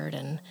unanswered,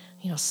 and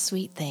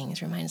sweet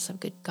things remind us of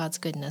God's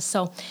goodness.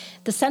 So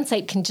the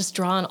sensate can just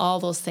draw on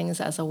all those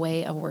things as a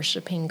way of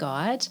worshiping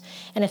God.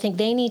 And I think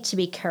they need to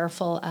be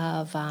careful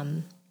of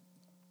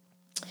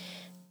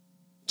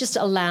just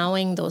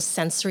allowing those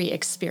sensory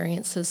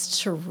experiences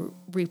to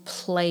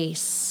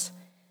replace,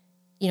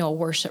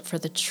 worship for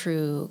the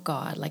true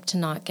God, like to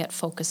not get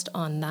focused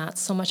on that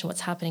so much and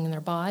what's happening in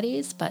their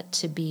bodies, but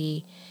to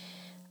be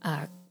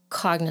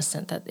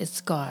cognizant that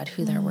it's God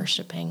who they're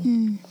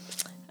worshiping.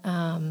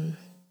 And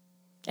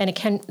they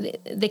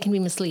can be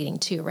misleading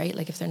too, right?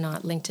 Like if they're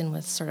not linked in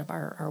with sort of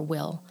our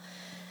will.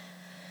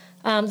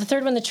 The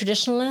third one, the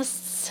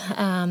traditionalists,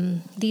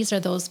 these are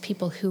those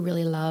people who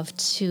really love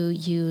to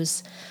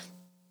use,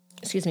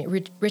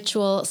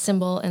 ritual,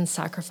 symbol, and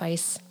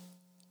sacrifice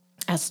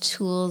as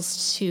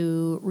tools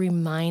to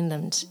remind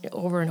them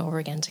over and over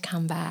again to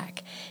come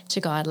back to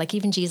God. Like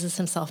even Jesus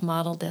himself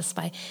modeled this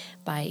by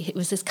it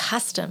was his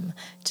custom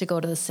to go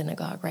to the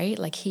synagogue, right?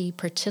 Like he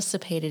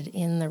participated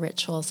in the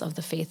rituals of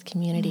the faith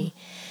community.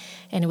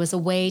 And it was a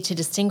way to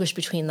distinguish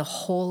between the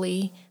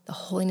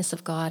holiness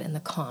of God, and the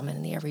common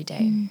and the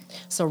everyday.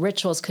 So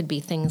rituals could be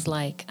things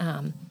like,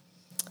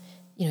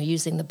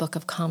 using the Book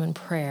of Common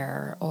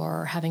Prayer,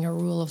 or having a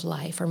rule of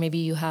life, or maybe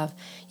you have,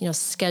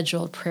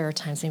 scheduled prayer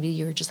times. Maybe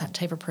you're just that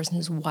type of person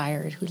who's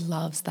wired, who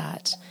loves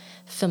that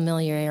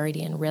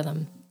familiarity and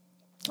rhythm,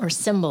 or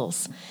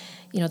symbols,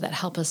 that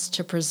help us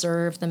to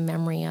preserve the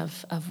memory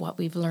of what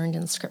we've learned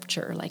in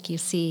Scripture. Like you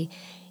see,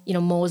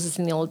 Moses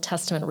in the Old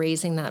Testament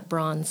raising that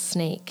bronze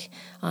snake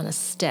on a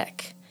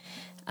stick,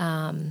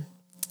 to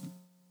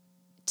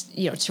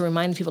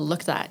remind people,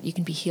 look at that, you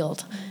can be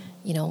healed.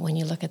 When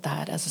you look at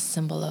that as a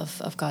symbol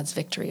of God's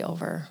victory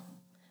over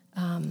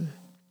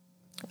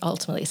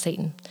ultimately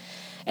Satan.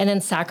 And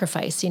then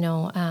sacrifice,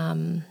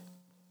 and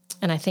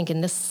I think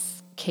in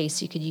this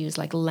case, you could use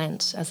like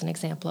Lent as an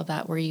example of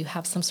that, where you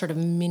have some sort of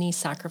mini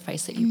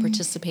sacrifice that you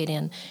participate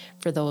in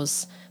for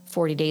those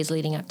 40 days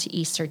leading up to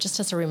Easter, just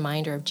as a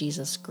reminder of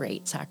Jesus'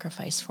 great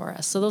sacrifice for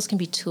us. So those can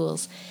be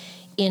tools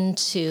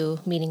into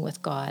meeting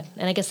with God.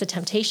 And I guess the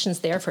temptations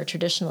there for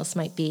traditionalists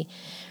might be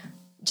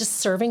just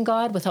serving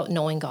God without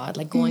knowing God,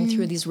 like going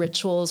through these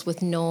rituals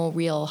with no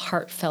real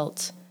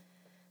heartfelt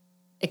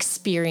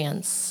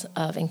experience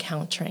of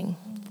encountering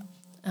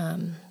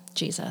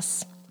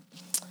Jesus.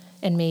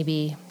 And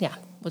maybe,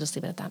 we'll just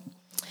leave it at that.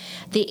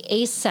 The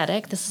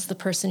ascetic, this is the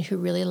person who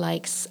really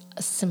likes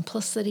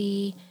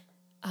simplicity,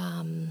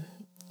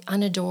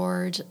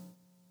 unadorned,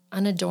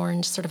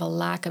 sort of a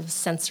lack of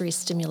sensory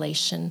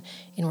stimulation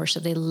in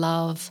worship. They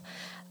love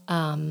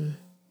kind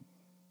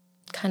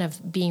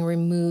of being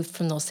removed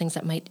from those things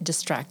that might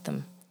distract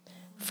them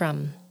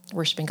from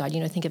worshiping God.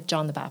 Think of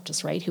John the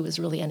Baptist, right? Who was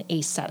really an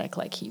ascetic,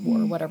 like he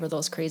wore whatever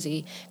those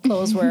crazy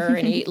clothes were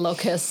and ate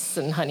locusts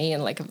and honey,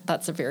 and like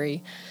that's a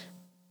very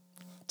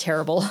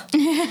terrible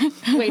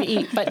way to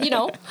eat, but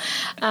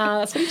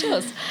that's what he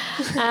chose.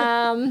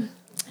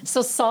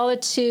 So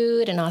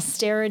solitude and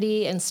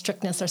austerity and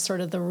strictness are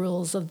sort of the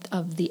rules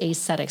of the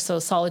ascetic. So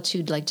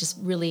solitude, like just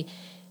really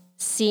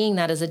seeing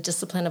that as a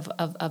discipline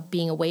of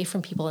being away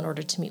from people in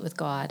order to meet with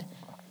God.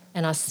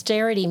 And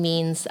austerity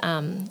means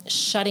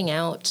shutting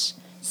out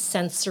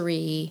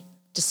sensory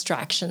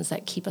distractions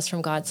that keep us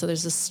from God. So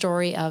there's a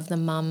story of the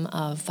mom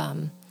of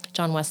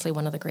John Wesley,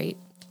 one of the great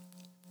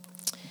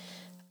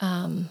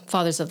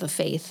fathers of the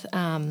faith,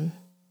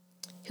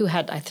 who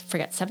had,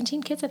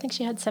 17 kids. I think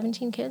she had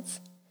 17 kids.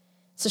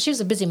 So she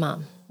was a busy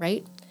mom,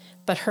 right?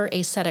 But her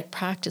ascetic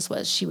practice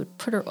was she would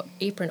put her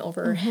apron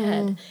over her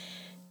head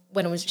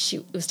when it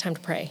was time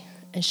to pray.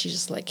 And she's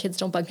just like, kids,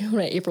 don't bug me when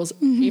my apron's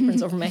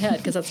over my head,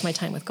 because that's my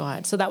time with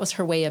God. So that was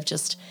her way of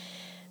just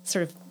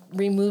sort of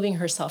removing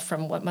herself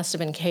from what must have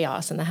been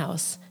chaos in the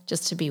house,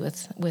 just to be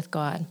with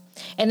God.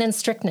 And then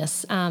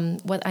strictness.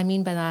 What I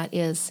mean by that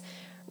is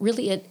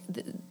really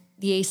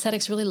the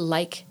ascetics really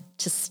like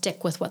to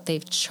stick with what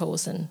they've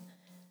chosen.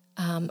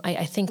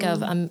 I think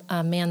of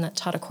a man that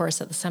taught a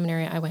course at the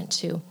seminary I went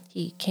to.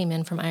 He came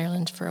in from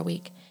Ireland for a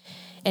week.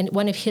 And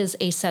one of his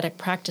ascetic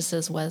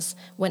practices was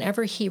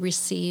whenever he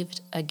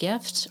received a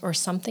gift or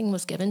something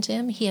was given to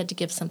him, he had to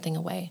give something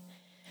away.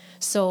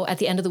 So at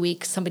the end of the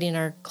week, somebody in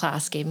our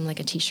class gave him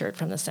like a T-shirt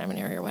from the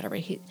seminary or whatever.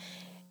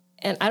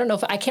 And I don't know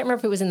I can't remember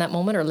if it was in that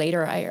moment or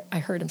later, I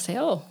heard him say,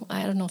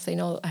 I don't know if they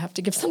know I have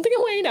to give something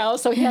away now.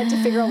 So he had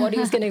to figure out what he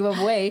was going to give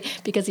away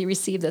because he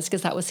received this,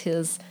 because that was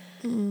his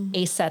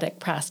ascetic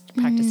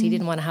practice. He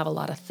didn't want to have a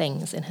lot of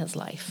things in his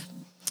life.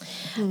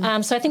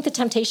 So I think the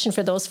temptation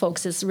for those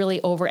folks is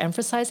really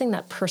overemphasizing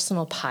that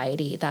personal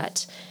piety,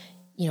 that,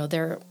 they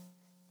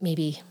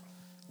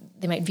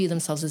might view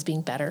themselves as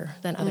being better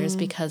than others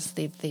because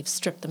they've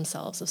stripped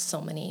themselves of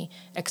so many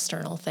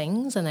external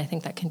things. And I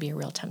think that can be a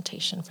real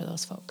temptation for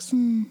those folks.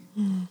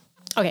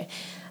 Okay,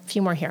 a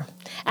few more here.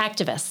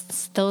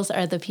 Activists. Those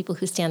are the people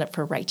who stand up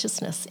for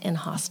righteousness in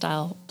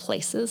hostile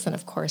places. And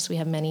of course, we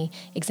have many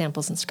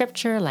examples in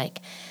Scripture, like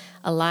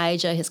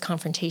Elijah, his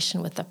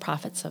confrontation with the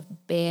prophets of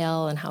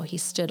Baal, and how he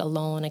stood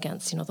alone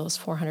against, those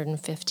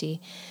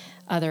 450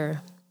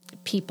 other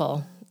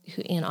people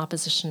who in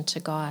opposition to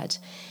God.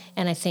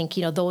 And I think,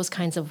 those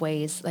kinds of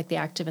ways, like the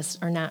activists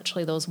are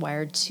naturally those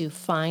wired to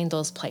find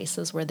those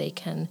places where they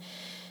can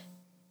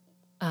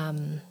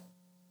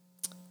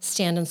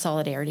stand in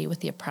solidarity with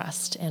the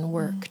oppressed and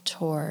work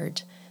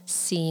toward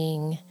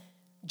seeing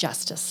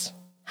justice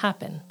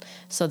happen.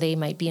 So they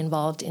might be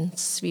involved in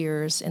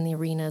spheres, in the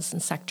arenas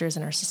and sectors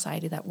in our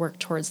society that work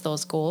towards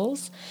those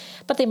goals,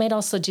 but they might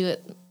also do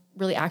it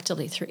really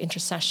actively through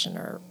intercession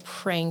or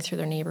praying through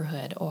their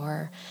neighborhood,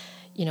 or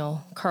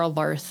Karl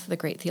Barth, the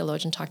great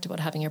theologian, talked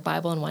about having your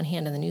Bible in one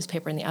hand and the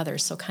newspaper in the other.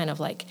 So kind of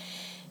like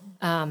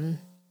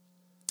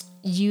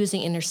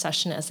using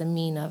intercession as a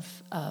mean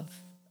of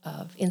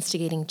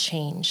instigating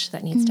change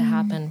that needs to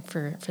happen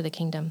for the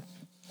kingdom.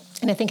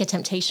 And I think a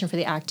temptation for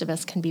the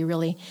activists can be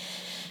really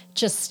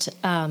just,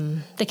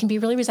 they can be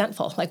really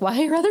resentful. Like,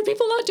 why are other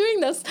people not doing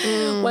this?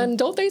 When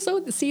don't they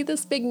see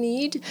this big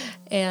need?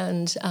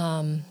 And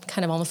kind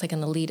of almost like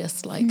an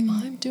elitist, like,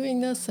 I'm doing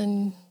this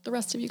and the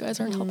rest of you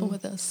guys aren't helping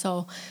with this.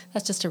 So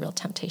that's just a real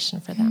temptation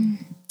for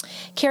them.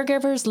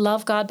 Caregivers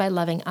love God by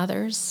loving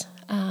others.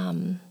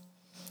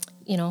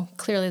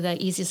 Clearly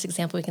the easiest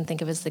example we can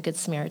think of is the Good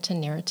Samaritan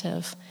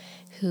narrative,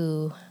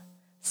 who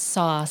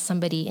saw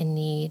somebody in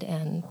need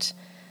and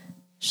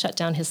shut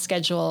down his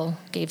schedule,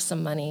 gave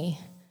some money,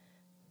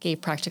 gave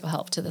practical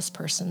help to this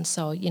person.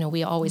 So,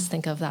 we always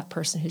think of that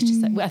person who's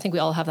just, I think we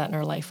all have that in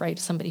our life, right?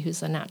 Somebody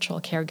who's a natural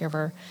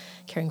caregiver,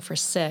 caring for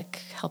sick,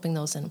 helping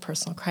those in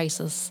personal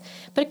crisis.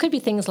 But it could be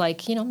things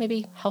like,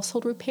 maybe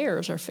household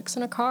repairs, or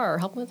fixing a car, or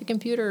helping with a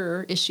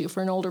computer issue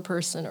for an older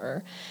person,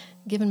 or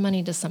giving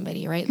money to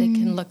somebody, right? They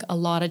can look a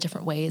lot of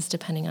different ways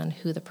depending on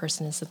who the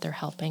person is that they're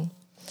helping.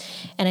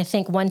 And I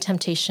think one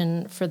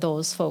temptation for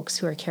those folks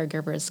who are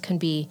caregivers can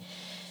be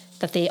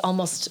that they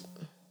almost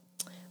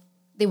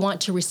they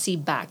want to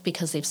receive back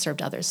because they've served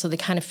others. So they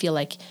kind of feel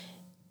like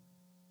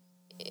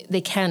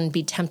they can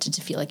be tempted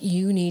to feel like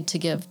you need to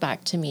give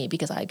back to me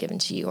because I've given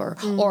to you,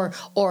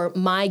 or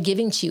my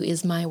giving to you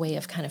is my way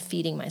of kind of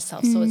feeding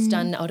myself. So it's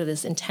done out of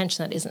this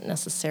intention that isn't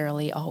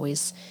necessarily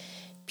always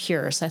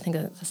pure. So I think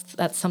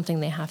that's something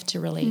they have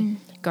to really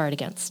guard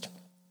against.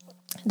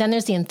 Then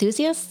there's the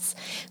enthusiasts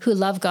who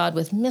love God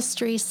with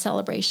mysteries,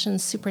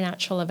 celebrations,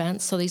 supernatural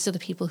events. So these are the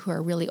people who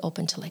are really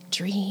open to like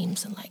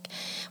dreams and like,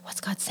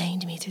 what's God saying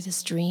to me through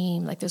this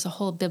dream? Like there's a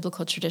whole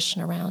biblical tradition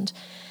around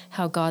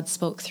how God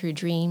spoke through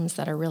dreams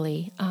that are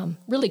really,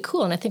 really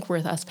cool. And I think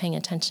worth us paying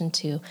attention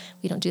to.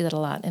 We don't do that a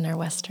lot in our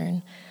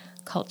Western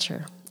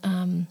culture.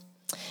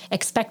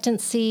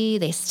 Expectancy,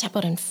 they step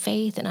out in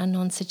faith in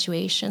unknown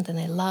situations, and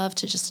they love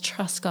to just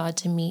trust God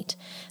to meet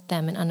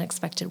them in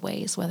unexpected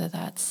ways, whether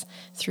that's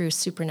through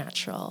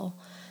supernatural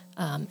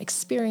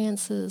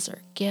experiences or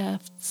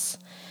gifts.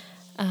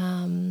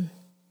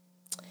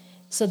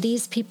 So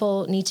these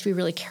people need to be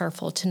really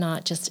careful to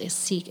not just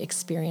seek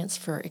experience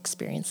for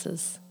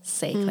experience's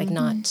sake, like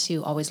not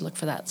to always look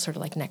for that sort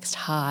of like next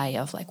high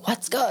of like,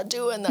 what's God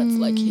doing that's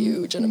like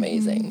huge and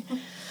amazing.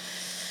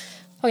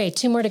 Okay,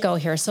 2 more to go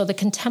here. So the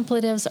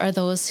contemplatives are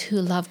those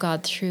who love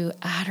God through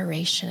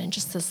adoration and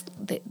just this,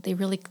 they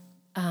really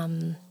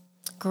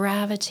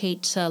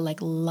gravitate to like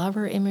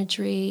lover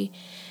imagery.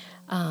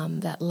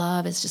 That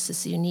love is just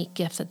this unique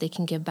gift that they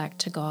can give back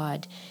to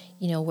God,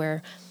 you know,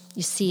 where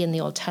you see in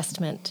the Old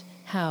Testament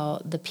how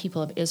the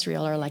people of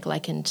Israel are like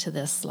likened to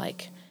this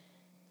like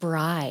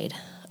bride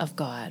of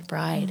God,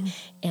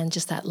 and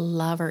just that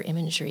lover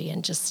imagery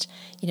and just,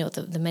 you know,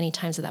 the many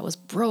times that was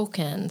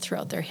broken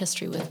throughout their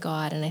history with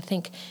God. And I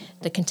think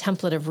the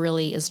contemplative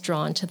really is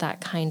drawn to that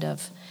kind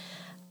of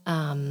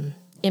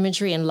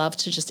imagery and love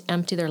to just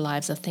empty their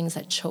lives of things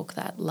that choke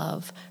that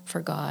love for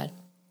God.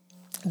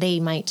 They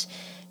might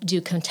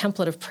do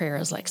contemplative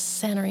prayers like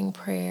centering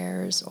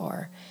prayers,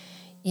 or,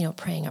 you know,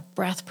 praying a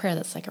breath prayer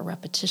that's like a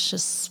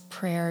repetitious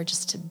prayer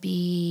just to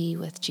be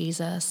with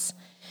Jesus.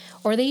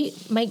 Or they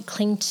might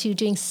cling to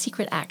doing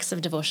secret acts of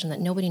devotion that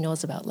nobody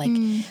knows about, like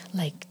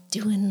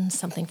doing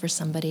something for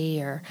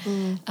somebody, or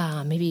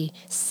maybe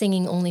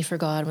singing only for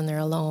God when they're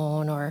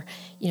alone, or,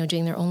 you know,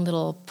 doing their own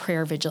little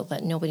prayer vigil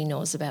that nobody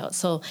knows about.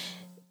 So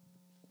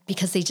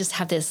because they just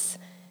have this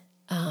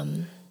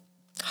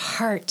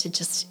heart to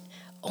just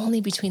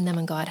only between them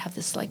and God have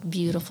this like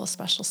beautiful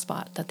special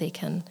spot that they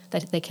can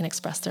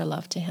express their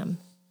love to Him.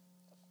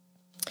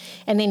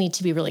 And they need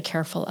to be really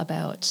careful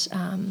about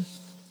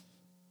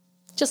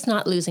just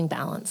not losing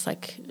balance,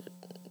 like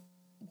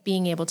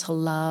being able to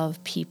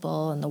love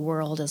people and the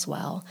world as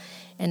well,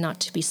 and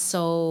not to be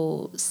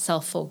so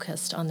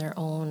self-focused on their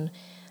own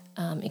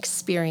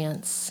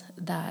experience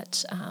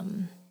that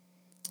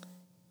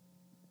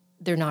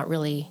they're not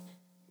really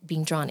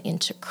being drawn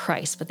into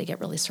Christ, but they get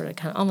really sort of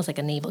kind of almost like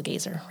a navel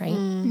gazer, right?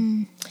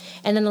 And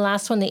then the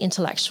last one, the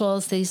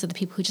intellectuals, these are the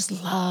people who just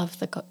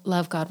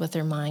love God with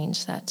their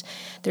mind, that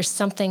there's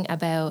something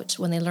about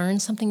when they learn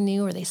something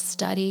new or they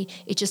study,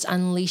 it just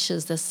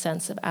unleashes this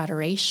sense of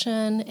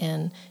adoration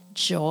and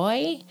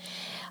joy.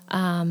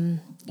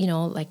 You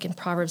know, like in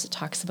Proverbs, it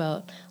talks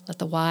about let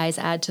the wise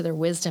add to their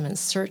wisdom and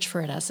search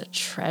for it as a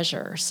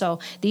treasure. So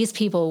these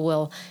people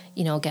will,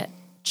 you know, get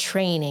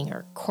training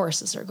or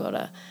courses or go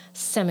to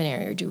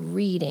seminary or do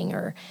reading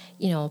or,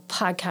 you know,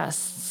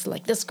 podcasts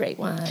like this great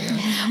one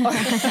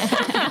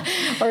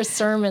or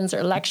sermons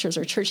or lectures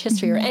or church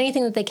history or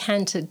anything that they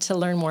can to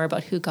learn more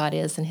about who God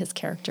is and His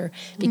character,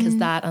 because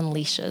that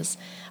unleashes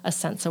a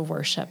sense of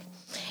worship.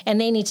 And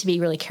they need to be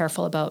really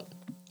careful about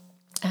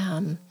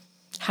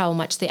how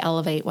much they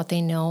elevate what they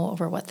know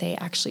over what they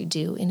actually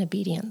do in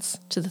obedience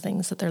to the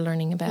things that they're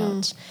learning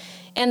about.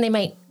 And they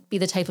might be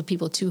the type of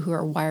people too who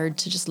are wired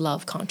to just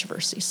love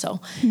controversy.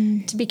 So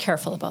to be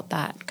careful about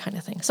that kind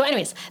of thing. So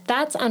anyways,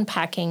 that's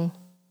unpacking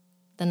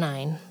the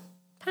 9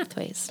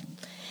 pathways.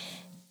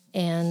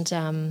 And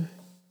I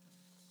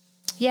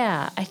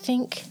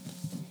think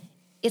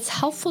it's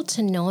helpful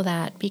to know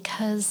that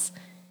because,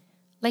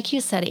 like you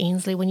said,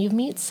 Ainsley, when you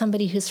meet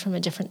somebody who's from a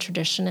different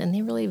tradition and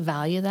they really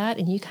value that,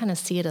 and you kind of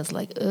see it as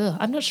like, ugh,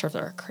 I'm not sure if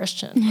they're a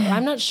Christian, or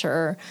I'm not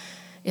sure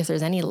if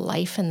there's any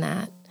life in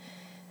that.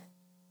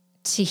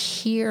 To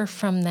hear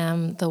from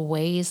them the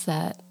ways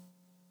that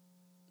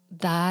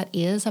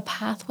is a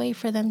pathway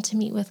for them to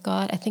meet with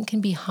God, I think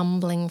can be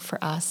humbling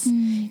for us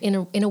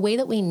in a way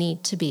that we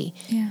need to be.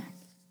 Yeah.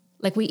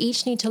 Like we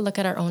each need to look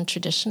at our own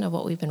tradition of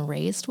what we've been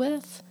raised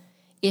with,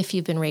 if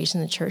you've been raised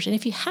in the church. And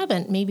if you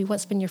haven't, maybe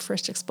what's been your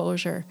first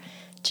exposure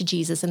to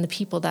Jesus and the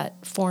people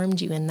that formed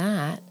you in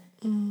that,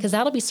 because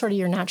that'll be sort of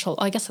your natural,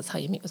 I guess that's how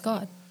you meet with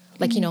God.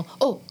 Like, you know,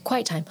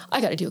 quiet time.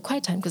 I got to do a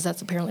quiet time because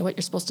that's apparently what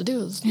you're supposed to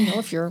do is, you know,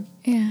 if you're,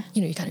 you know,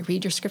 you got to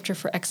read your scripture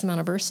for X amount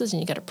of verses and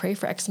you got to pray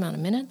for X amount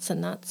of minutes,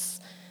 and that's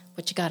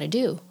what you got to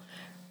do,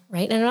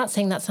 right? And I'm not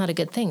saying that's not a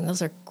good thing.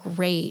 Those are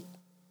great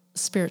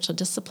spiritual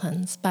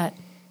disciplines, but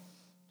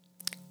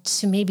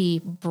to maybe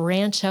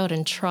branch out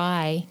and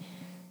try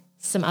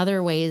some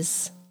other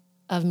ways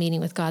of meeting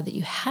with God that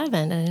you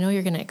haven't, and I know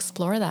you're going to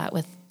explore that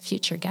with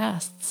future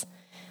guests,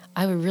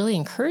 I would really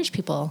encourage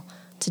people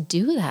to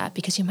do that,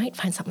 because you might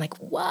find something like,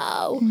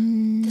 whoa,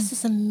 this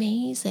is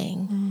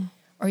amazing.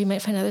 Or you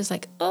might find others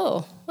like,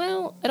 oh,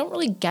 well, I don't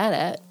really get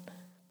it,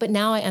 but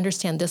now I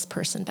understand this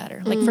person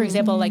better. Like, for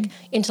example, like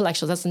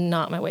intellectuals, that's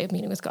not my way of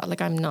meeting with God.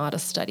 Like, I'm not a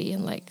study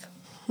and like,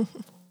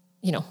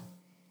 you know,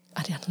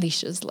 it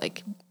unleashes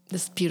like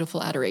this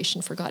beautiful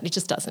adoration for God. It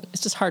just doesn't.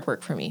 It's just hard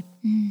work for me.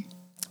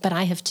 But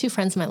I have 2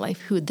 friends in my life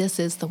who this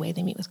is the way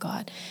they meet with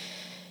God.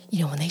 You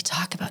know, when they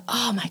talk about,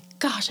 oh my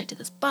gosh, I did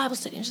this Bible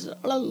study and just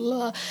blah, blah,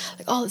 blah,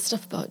 like all this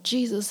stuff about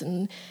Jesus.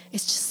 And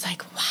it's just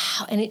like,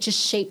 wow. And it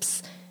just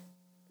shapes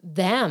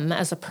them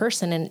as a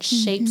person, and it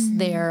shapes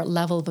their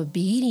level of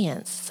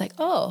obedience. It's like,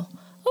 oh,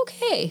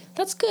 okay,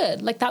 that's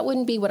good. Like, that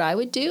wouldn't be what I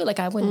would do. Like,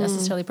 I wouldn't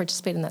necessarily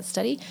participate in that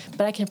study,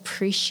 but I can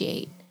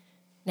appreciate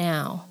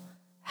now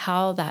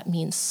how that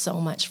means so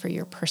much for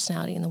your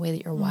personality and the way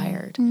that you're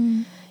wired.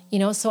 You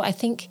know, so I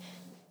think,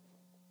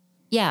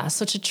 yeah,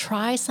 so to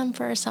try some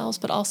for ourselves,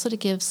 but also to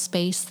give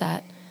space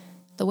that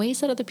the ways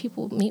that other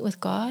people meet with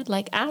God,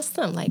 like, ask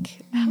them, like,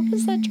 how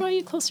does that draw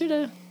you closer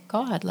to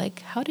God?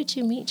 Like, how did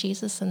you meet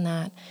Jesus in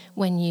that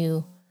when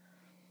you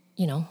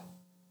know,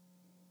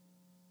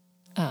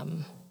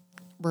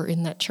 were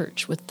in that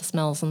church with the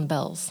smells and the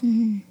bells,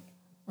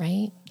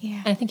 right?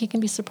 Yeah. And I think you can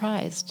be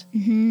surprised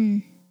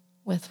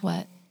with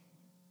what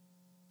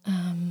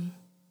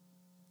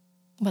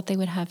they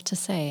would have to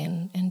say,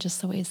 and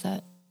just the ways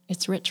that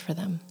it's rich for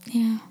them.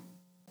 Yeah.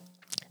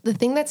 The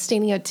thing that's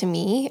standing out to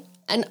me,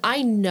 and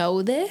I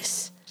know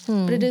this,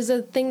 but it is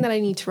a thing that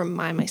I need to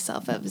remind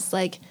myself of, is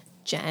like,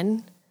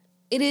 Jen,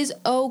 it is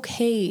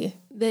okay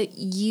that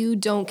you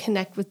don't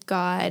connect with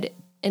God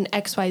in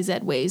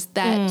XYZ ways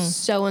that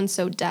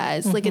so-and-so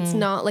does. Like, it's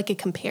not like a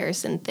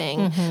comparison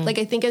thing. Like,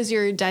 I think as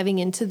you're diving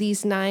into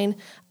these 9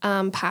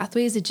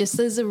 pathways, it just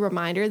is a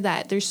reminder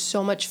that there's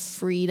so much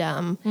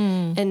freedom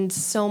and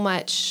so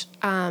much,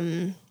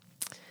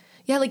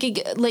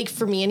 like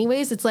for me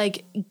anyways, it's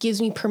like, it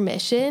gives me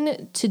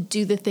permission to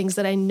do the things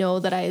that I know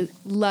that I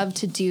love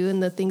to do,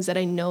 and the things that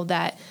I know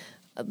that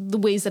the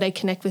ways that I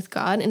connect with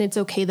God, and it's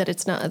okay that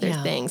it's not other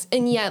things.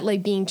 And yet,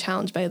 like, being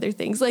challenged by other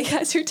things, like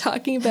as you're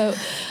talking about,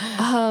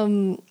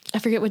 I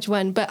forget which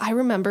one, but I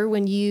remember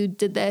when you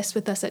did this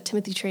with us at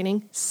Timothy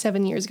Training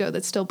 7 years ago,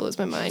 that still blows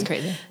my mind. It's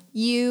crazy.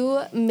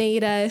 You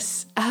made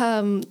us,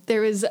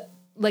 there was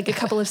like a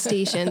couple of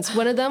stations,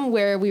 one of them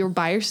where we were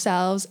by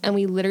ourselves and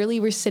we literally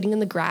were sitting in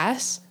the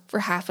grass for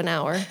half an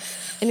hour,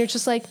 and you're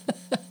just like,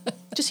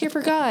 just here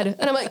for God.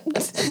 And I'm like,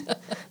 this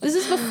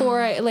is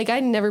before I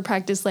never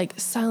practiced like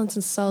silence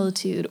and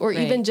solitude, or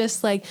even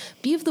just like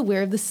be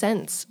aware of the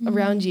sense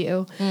around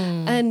you.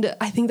 And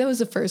I think that was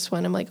the first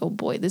one. I'm like, oh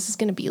boy, this is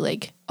going to be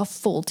like a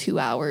full 2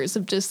 hours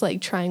of just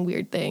like trying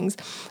weird things.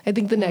 I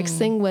think the next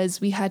thing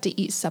was we had to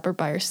eat supper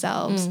by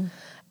ourselves,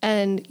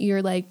 and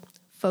you're like,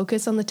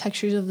 focus on the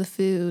textures of the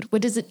food.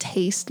 What does it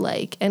taste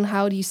like? And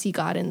how do you see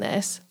God in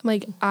this? I'm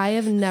like, I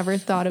have never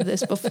thought of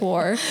this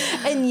before.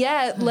 And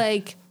yet,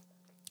 like,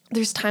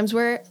 there's times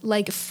where,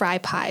 like, fry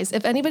pies,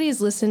 if anybody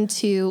has listened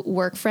to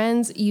Work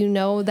Friends, you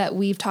know that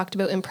we've talked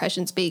about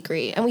Impressions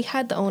Bakery, and we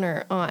had the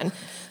owner on.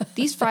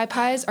 These fry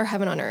pies are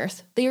heaven on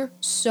earth. They are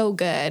so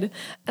good.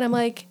 And I'm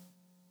like,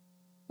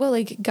 well,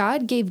 like,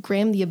 God gave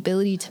Graham the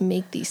ability to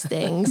make these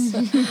things.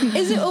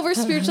 Is it over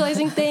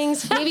spiritualizing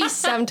things? Maybe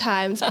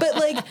sometimes, but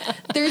like,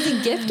 there's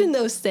a gift in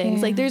those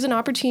things. Like, there's an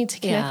opportunity to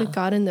connect with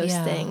God in those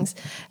things.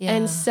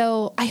 And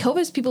so I hope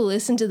as people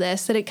listen to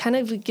this, that it kind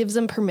of gives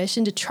them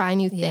permission to try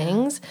new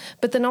things,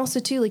 but then also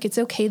too, like, it's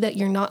okay that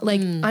you're not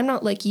like, I'm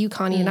not like you,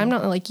 Connie, and I'm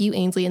not like you,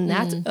 Ainsley, and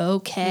that's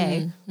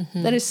okay.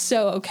 That is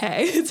so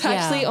okay. It's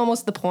actually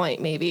almost the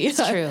point, maybe. It's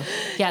true.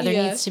 Yeah, there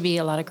needs to be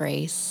a lot of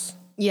grace.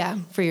 Yeah.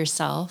 For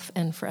yourself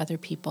and for other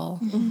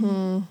people.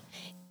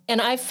 And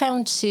I've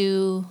found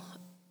too,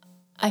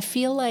 I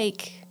feel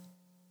like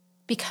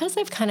because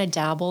I've kind of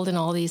dabbled in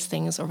all these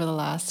things over the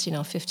last,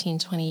 15,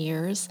 20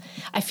 years,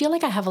 I feel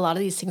like I have a lot of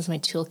these things in my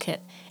toolkit.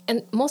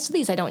 And most of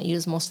these I don't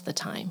use most of the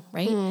time,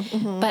 right?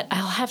 But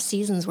I'll have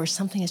seasons where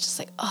something is just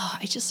like, oh,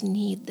 I just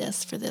need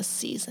this for this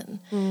season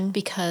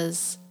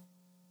because,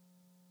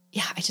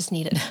 I just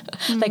need it.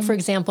 Like, for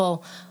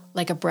example,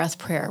 like a breath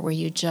prayer where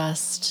you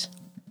just,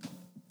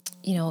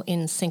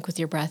 in sync with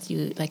your breath,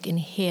 you like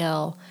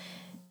inhale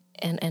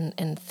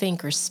and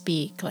think or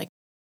speak like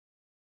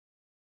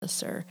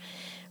this, or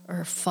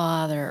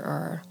Father,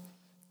 or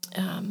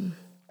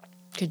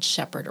Good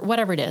Shepherd, or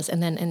whatever it is,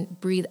 and then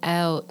breathe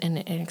out and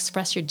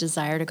express your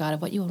desire to God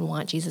of what you would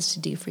want Jesus to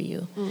do for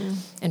you,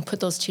 and put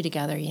those two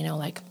together.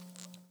 Like,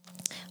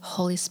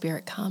 Holy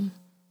Spirit, come.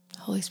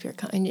 Holy Spirit,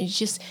 come. And you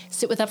just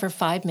sit with that for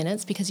 5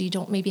 minutes, because you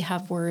don't maybe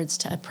have words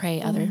to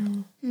pray other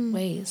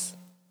ways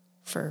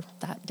for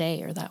that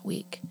day or that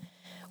week.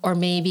 Or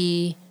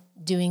maybe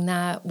doing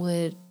that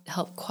would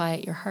help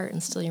quiet your heart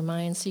and still your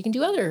mind, so you can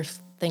do other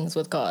things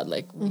with God,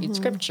 like read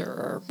scripture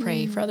or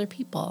pray for other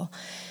people.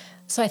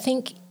 So I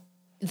think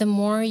the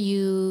more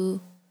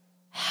you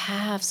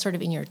have sort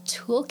of in your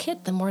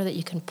toolkit, the more that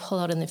you can pull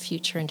out in the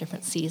future in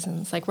different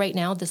seasons. Like right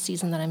now, the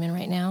season that I'm in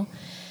right now,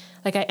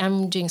 like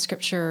I'm doing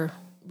scripture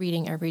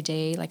reading every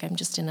day. Like I'm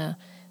just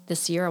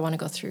this year I want to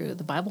go through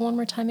the Bible one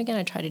more time again.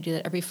 I try to do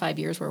that every 5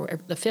 years, where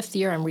the 5th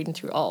year I'm reading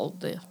through all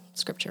the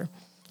scripture.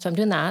 So I'm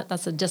doing that.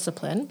 That's a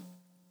discipline.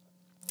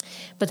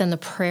 But then the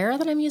prayer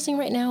that I'm using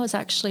right now is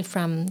actually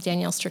from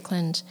Danielle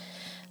Strickland.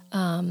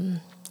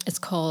 It's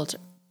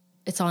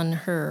on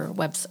her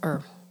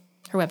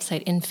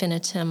website,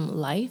 Infinitum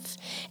Life.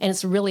 And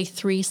it's really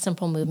 3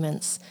 simple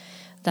movements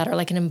that are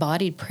like an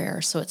embodied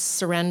prayer. So it's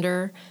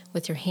surrender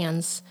with your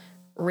hands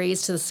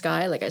raised to the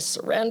sky, like I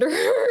surrender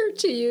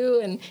to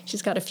you. And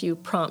she's got a few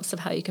prompts of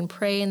how you can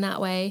pray in that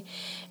way.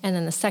 And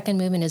then the second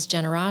movement is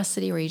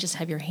generosity, where you just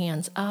have your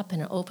hands up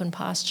in an open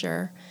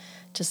posture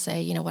to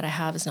say, what I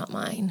have is not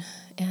mine.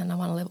 And I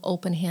want to live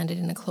open-handed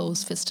in a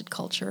closed-fisted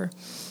culture.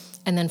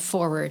 And then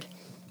forward,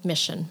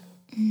 mission,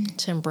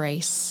 to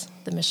embrace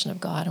the mission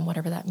of God and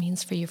whatever that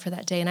means for you for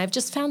that day. And I've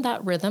just found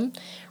that rhythm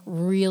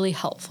really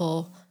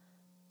helpful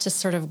to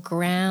sort of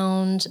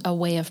ground a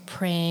way of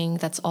praying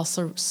that's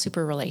also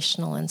super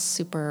relational and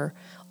super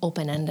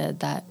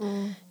open-ended, that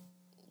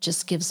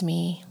just gives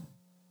me,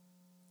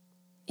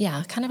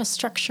 kind of a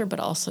structure, but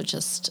also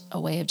just a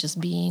way of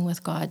just being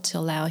with God, to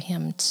allow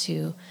him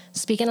to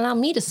speak and allow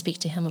me to speak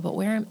to him about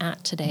where I'm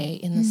at today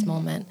in this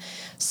moment.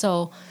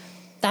 So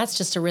that's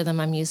just a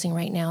rhythm I'm using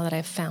right now that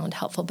I've found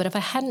helpful. But if I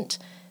hadn't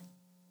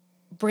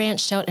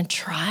branched out and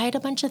tried a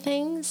bunch of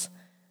things,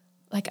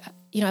 like,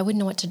 I wouldn't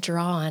know what to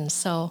draw on.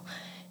 So,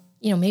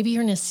 maybe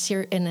you're in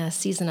a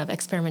season of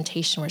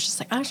experimentation where it's just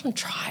like, I just want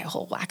to try a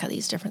whole whack of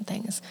these different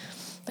things.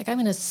 Like, I'm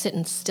going to sit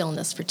in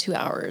stillness for 2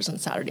 hours on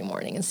Saturday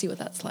morning and see what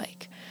that's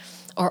like.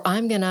 Or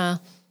I'm going to,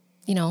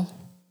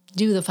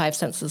 do the 5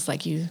 senses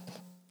like you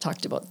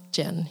talked about,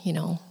 Jen,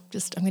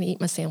 just I'm going to eat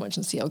my sandwich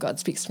and see how God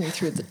speaks to me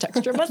through the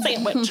texture of my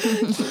sandwich.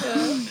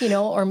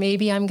 Or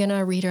maybe I'm going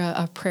to read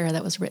a prayer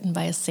that was written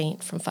by a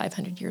saint from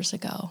 500 years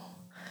ago,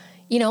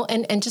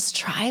 and just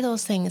try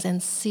those things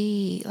and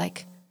see,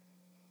 like,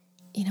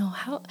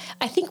 how,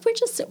 I think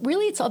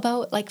it's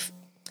about, like,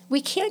 we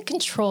can't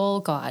control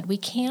God.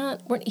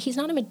 He's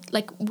not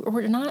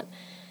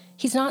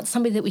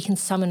somebody that we can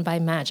summon by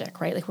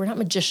magic, right? Like, we're not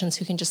magicians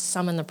who can just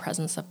summon the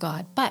presence of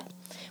God. But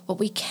what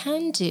we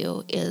can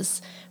do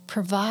is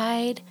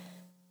provide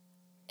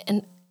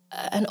an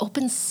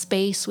open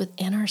space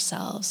within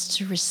ourselves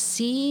to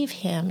receive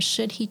him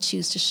should he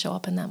choose to show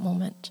up in that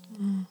moment.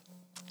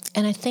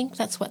 And I think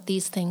that's what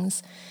these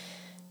things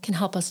can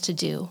help us to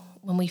do.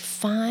 When we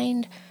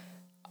find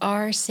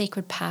our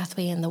sacred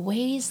pathway and the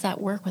ways that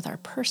work with our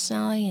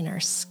personality and our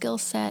skill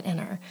set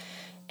and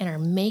our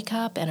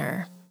makeup and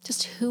our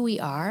just who we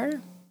are,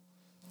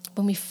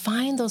 when we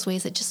find those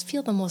ways that just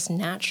feel the most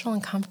natural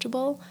and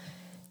comfortable,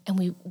 and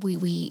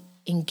we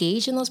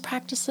engage in those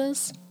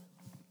practices,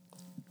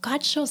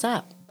 God shows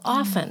up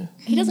often.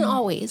 He doesn't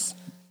always,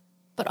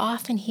 but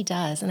often he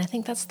does. And I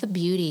think that's the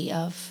beauty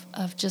of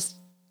just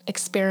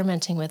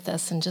experimenting with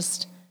this and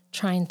just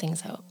trying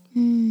things out.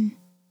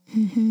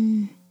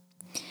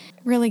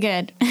 Really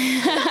good.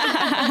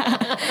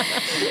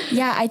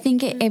 Yeah, I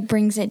think it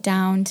brings it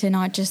down to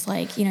not just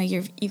like,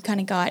 you've kind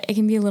of got, it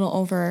can be a little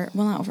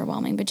not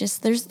overwhelming, but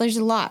just there's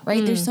a lot,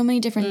 right? There's so many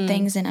different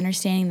things in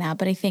understanding that.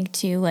 But I think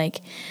too,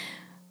 like,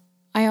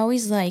 I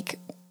always like,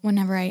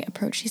 whenever I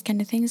approach these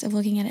kind of things, of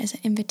looking at it as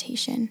an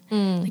invitation.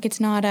 Like, it's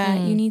not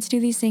you need to do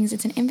these things.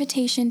 It's an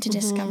invitation to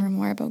discover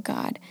more about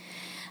God.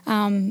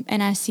 And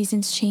as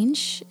seasons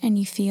change and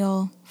you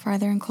feel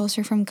farther and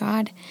closer from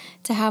God,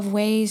 to have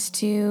ways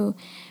to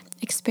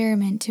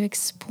experiment, to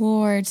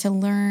explore, to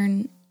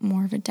learn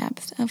more of a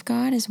depth of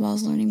God, as well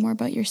as learning more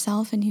about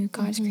yourself and who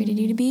God's created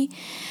you to be.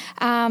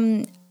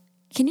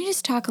 Can you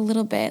just talk a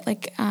little bit,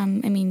 like,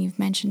 you've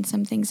mentioned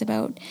some things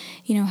about,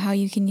 how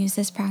you can use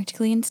this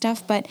practically and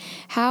stuff, but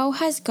how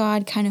has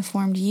God kind of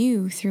formed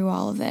you through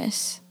all of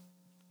this?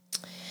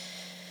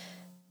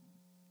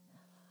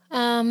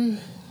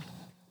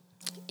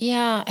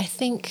 Yeah, I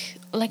think,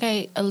 like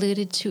I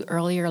alluded to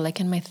earlier, like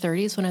in my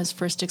 30s, when I was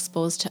first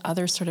exposed to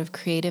other sort of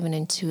creative and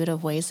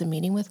intuitive ways of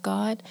meeting with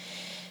God,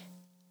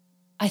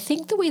 I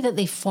think the way that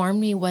they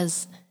formed me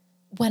was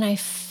when I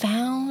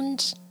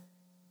found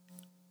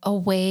a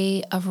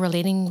way of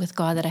relating with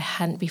God that I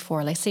hadn't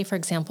before. Like, say, for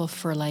example,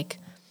 for like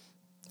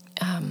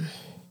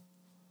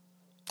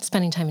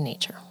spending time in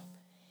nature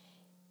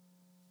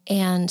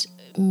and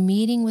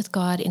meeting with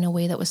God in a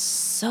way that was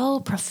so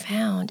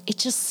profound. It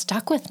just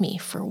stuck with me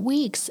for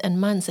weeks and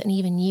months and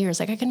even years.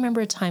 Like, I can remember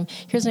a time,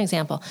 here's an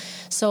example.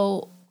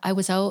 So I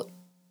was out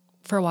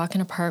for a walk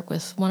in a park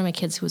with one of my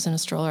kids who was in a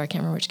stroller. I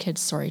can't remember which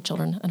kids. Sorry,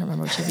 children. I don't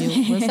remember which of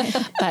you was.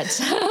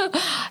 But,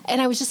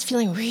 and I was just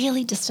feeling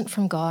really distant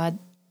from God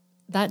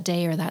that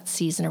day or that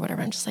season or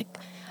whatever. I'm just like,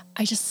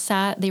 I just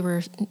sat, they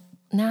were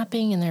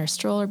napping in their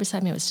stroller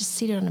beside me. I was just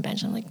seated on a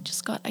bench. I'm like,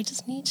 just God, I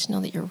just need to know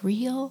that you're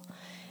real.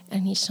 I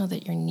need to know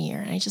that you're near.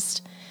 And I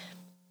just,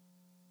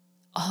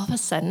 all of a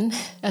sudden,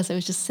 as I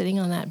was just sitting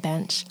on that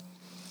bench,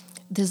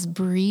 this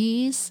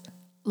breeze,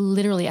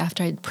 literally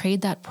after I'd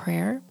prayed that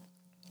prayer,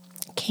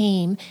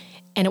 came,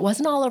 and it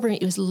wasn't all over me.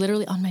 It was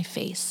literally on my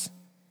face.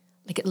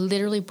 Like, it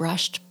literally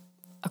brushed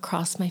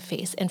across my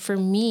face. And for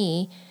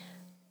me,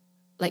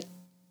 like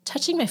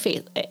touching my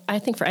face, I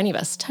think for any of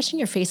us, touching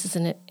your face is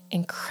an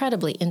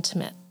incredibly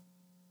intimate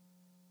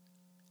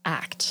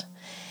act.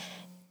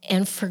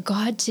 And for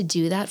God to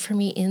do that for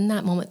me in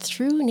that moment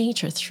through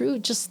nature, through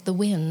just the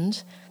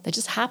wind that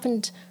just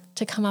happened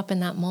to come up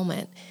in that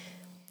moment,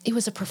 it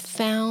was a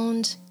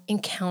profound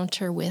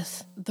encounter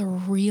with the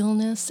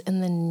realness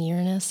and the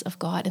nearness of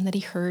God, and that he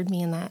heard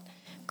me in that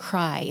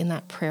cry, in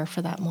that prayer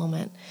for that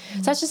moment.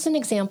 So that's just an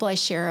example I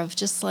share of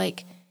just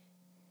like,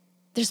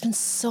 there's been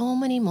so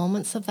many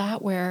moments of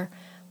that where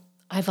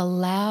I've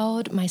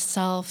allowed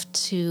myself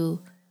to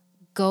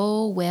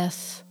go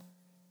with,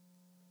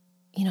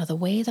 you know, the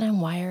way that I'm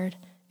wired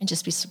and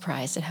just be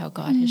surprised at how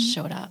God has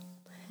showed up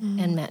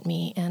and met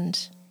me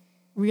and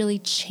really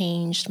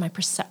changed my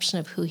perception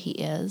of who he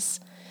is.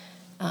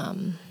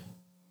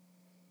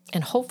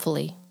 And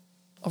hopefully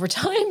over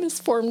time has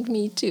formed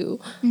me too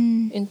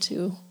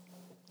into,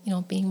 you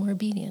know, being more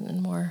obedient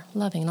and more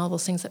loving and all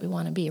those things that we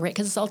want to be, right?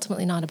 Because it's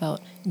ultimately not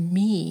about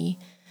me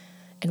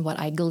and what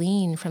I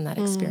glean from that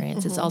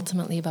experience. It's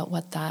ultimately about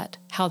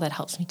how that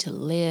helps me to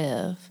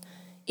live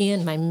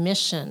in my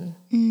mission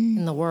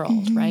in the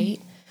world, right?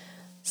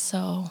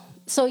 So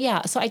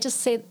I just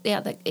say,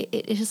 that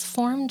it has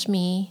formed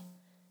me,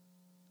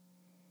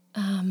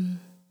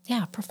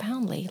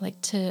 profoundly,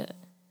 like to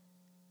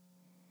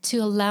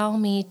allow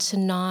me to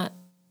not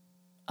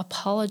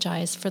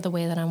apologize for the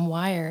way that I'm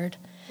wired,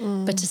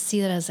 but to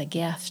see that as a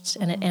gift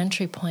and an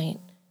entry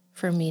point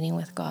for a meeting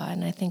with God.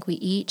 And I think we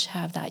each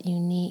have that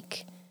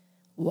unique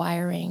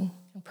wiring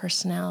and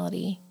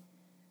personality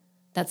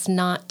that's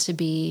not to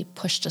be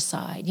pushed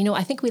aside. You know,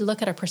 I think we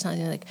look at our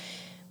personality like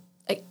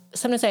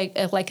sometimes I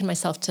liken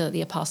myself to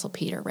the Apostle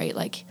Peter, right?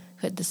 Like,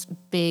 who had this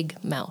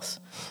big mouth,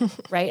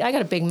 right? I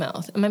got a big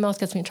mouth, and my mouth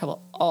gets me in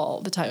trouble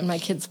all the time. And my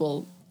kids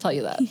will tell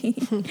you that.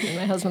 And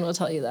my husband will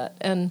tell you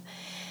that.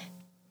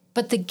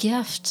 But the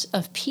gift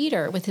of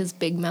Peter with his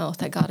big mouth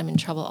that got him in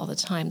trouble all the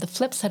time, the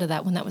flip side of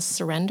that, when that was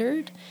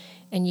surrendered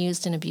and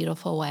used in a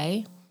beautiful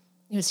way,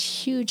 it was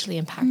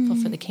hugely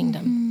impactful for the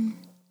kingdom.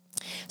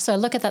 So I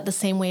look at that the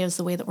same way as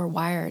the way that we're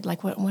wired.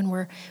 Like when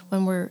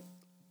we're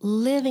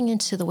living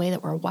into the way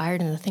that we're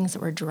wired and the things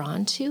that we're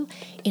drawn to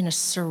in a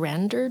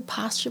surrendered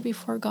posture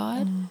before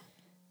God,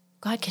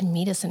 God can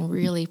meet us in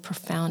really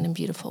profound and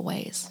beautiful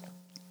ways.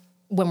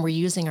 When we're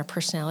using our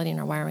personality and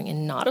our wiring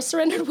in not a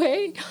surrendered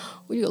way,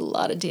 we do a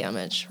lot of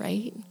damage,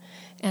 right?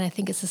 And I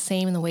think it's the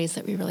same in the ways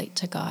that we relate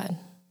to God.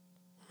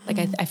 Like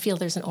I feel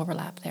there's an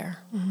overlap there.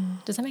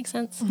 Does that make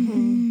sense?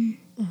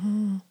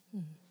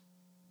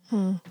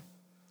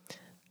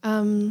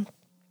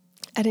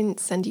 I didn't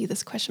send you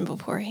this question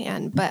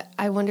beforehand, but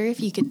I wonder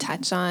if you could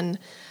touch on,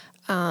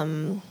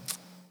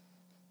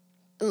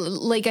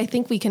 like, I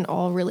think we can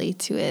all relate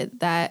to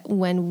it, that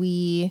when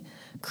we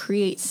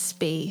create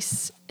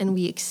space and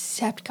we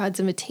accept God's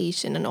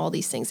invitation and all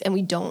these things, and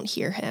we don't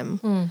hear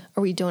him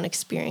or we don't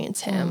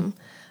experience him.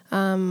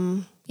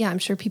 I'm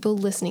sure people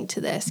listening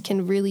to this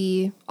can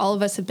really, all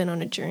of us have been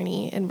on a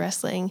journey in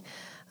wrestling.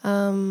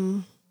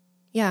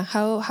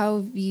 How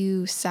have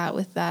you sat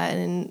with that,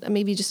 and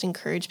maybe just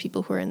encourage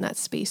people who are in that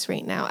space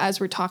right now as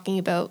we're talking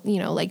about, you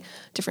know, like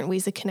different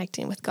ways of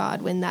connecting with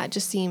God when that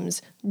just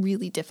seems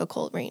really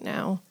difficult right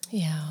now?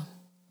 Yeah.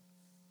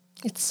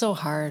 It's so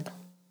hard,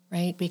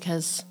 right?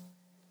 Because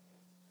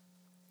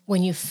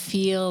when you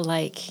feel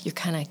like you're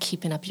kind of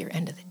keeping up your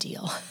end of the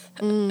deal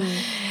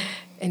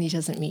and he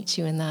doesn't meet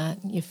you in that,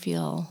 you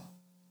feel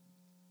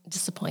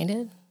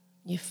disappointed,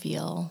 you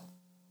feel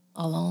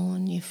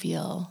alone, you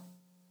feel,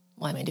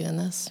 why am I doing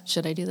this?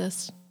 Should I do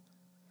this?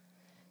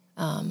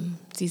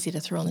 It's easy to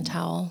throw in the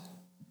towel.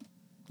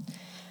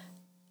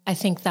 I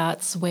think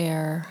that's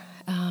where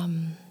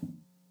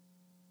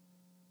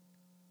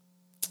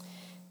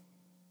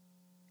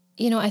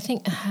I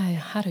think,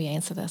 how do we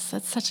answer this?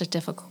 That's such a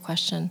difficult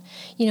question.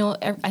 You know,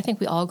 I think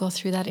we all go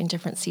through that in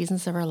different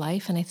seasons of our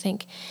life. And I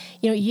think,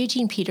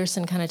 Eugene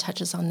Peterson kind of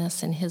touches on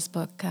this in his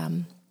book,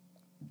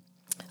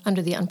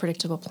 Under the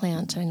Unpredictable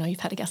Plant. I know you've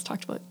had a guest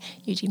talk about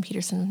Eugene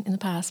Peterson in the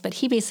past, but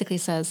he basically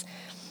says,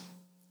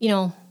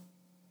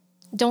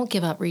 don't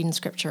give up reading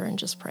scripture and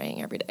just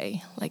praying every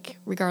day, like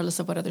regardless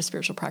of what other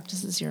spiritual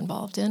practices you're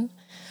involved in.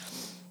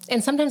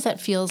 And sometimes that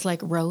feels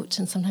like rote,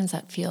 and sometimes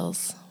that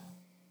feels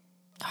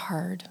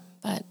hard,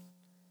 but,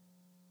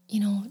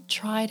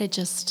 try to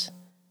just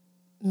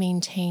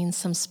maintain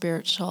some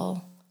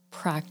spiritual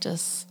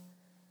practice,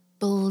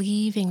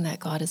 believing that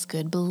God is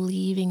good,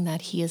 believing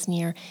that he is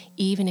near,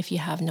 even if you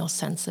have no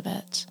sense of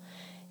it.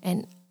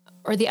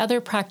 Or the other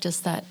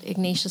practice that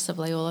Ignatius of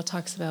Loyola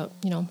talks about,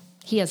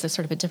 he has a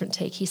sort of a different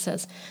take. He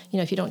says,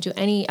 if you don't do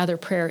any other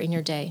prayer in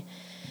your day,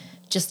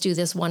 just do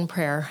this one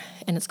prayer,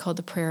 and it's called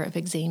the prayer of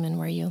examen,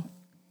 where you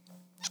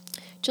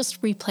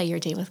just replay your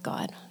day with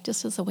God,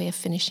 just as a way of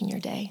finishing your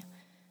day.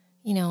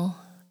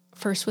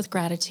 First with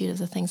gratitude of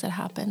the things that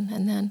happen,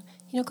 and then,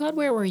 God,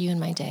 where were you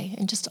in my day?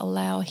 And just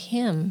allow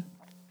him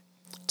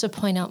to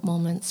point out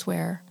moments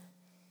where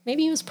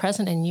maybe he was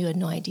present and you had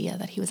no idea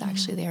that he was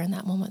actually there in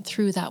that moment,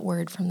 through that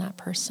word from that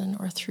person,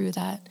 or through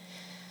that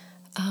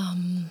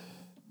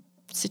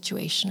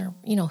situation, or,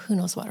 you know, who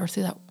knows what, or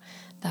through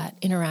that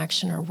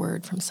interaction or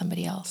word from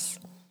somebody else.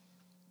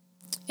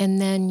 And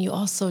then you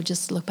also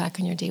just look back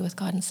on your day with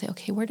God and say,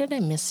 okay, where did I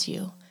miss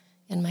you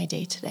in my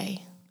day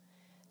today?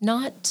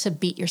 Not to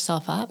beat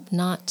yourself up,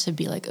 not to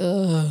be like,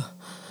 oh,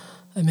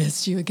 I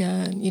missed you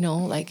again, you know,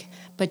 like,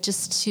 but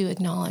just to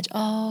acknowledge,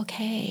 oh,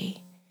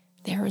 okay,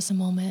 there was a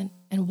moment.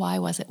 And why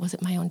was it? Was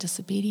it my own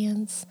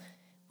disobedience?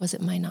 Was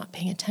it my not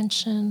paying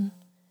attention?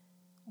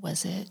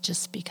 Was it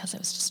just because I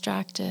was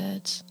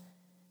distracted?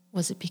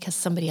 Was it because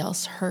somebody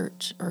else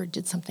hurt or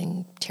did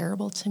something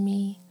terrible to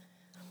me?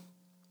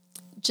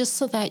 Just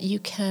so that you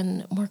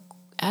can, more,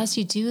 as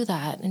you do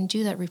that and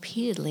do that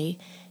repeatedly,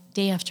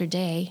 day after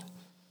day,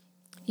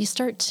 you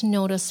start to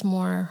notice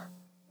more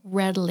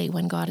readily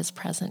when God is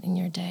present in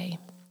your day.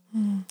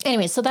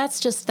 Anyway, so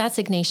that's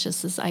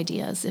Ignatius's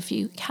ideas. If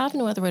you have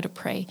no other way to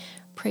pray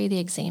the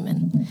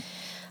Examen.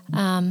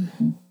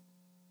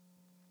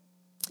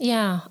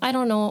 Yeah, I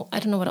don't know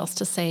what else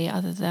to say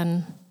other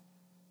than,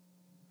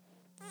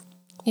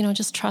 you know,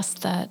 just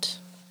trust that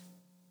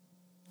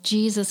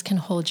Jesus can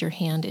hold your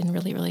hand in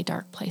really, really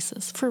dark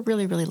places for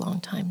really, really long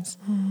times,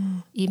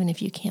 even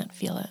if you can't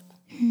feel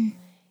it.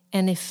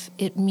 And if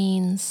it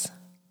means,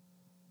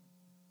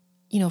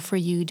 you know, for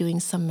you doing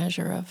some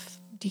measure of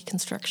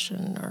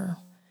deconstruction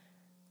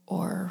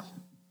or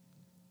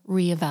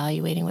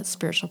reevaluating what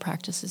spiritual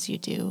practices you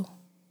do.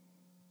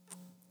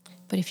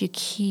 But if you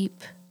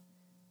keep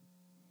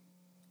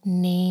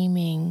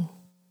naming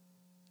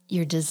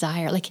your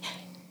desire, like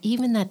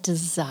even that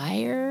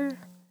desire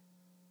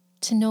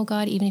to know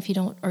God, even if you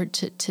don't, or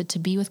to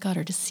be with God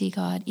or to see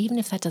God, even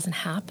if that doesn't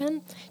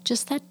happen,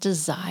 just that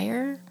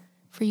desire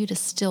for you to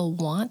still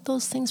want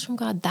those things from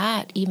God,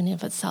 that even in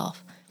of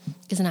itself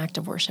is an act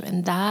of worship.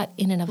 And that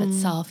in and of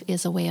itself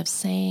is a way of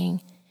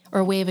saying, or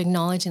a way of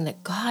acknowledging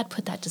that God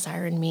put that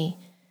desire in me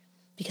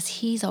because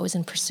he's always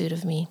in pursuit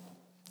of me,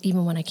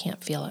 even when I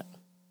can't feel it.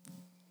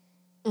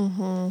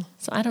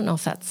 So I don't know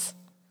if that's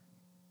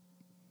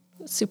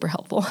super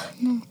helpful.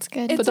 No, it's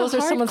good. But those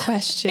are some of the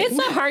questions. It's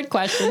a hard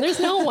question. There's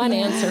no one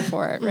answer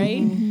for it,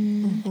 right?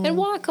 And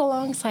walk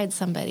alongside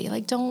somebody.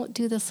 Like, don't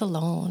do this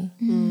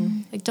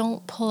alone. Like,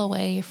 don't pull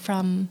away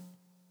from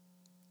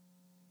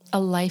a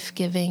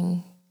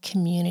life-giving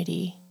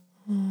community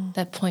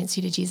that points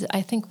you to Jesus.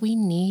 I think we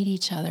need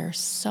each other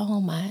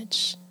so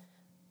much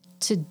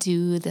to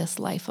do this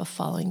life of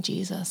following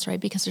Jesus, right?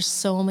 Because there's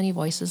so many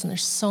voices and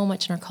there's so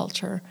much in our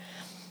culture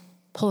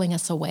pulling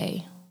us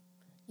away,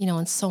 you know,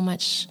 and so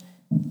much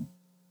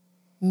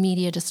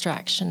media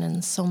distraction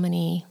and so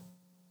many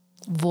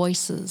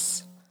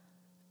voices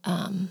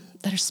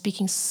that are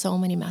speaking so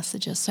many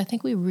messages. So I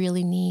think we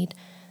really need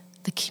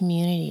the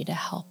community to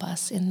help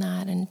us in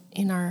that, and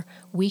in our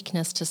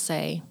weakness to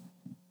say,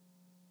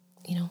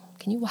 you know,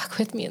 can you walk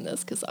with me in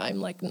this? Because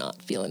I'm like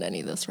not feeling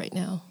any of this right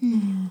now.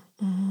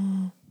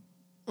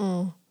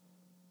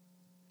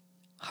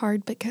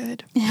 Hard but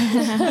good.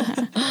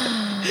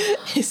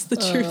 It's the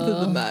truth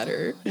of the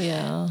matter.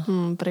 Yeah.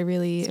 But I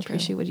really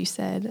appreciate what you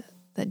said,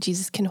 that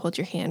Jesus can hold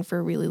your hand for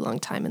a really long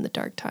time in the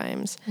dark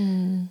times.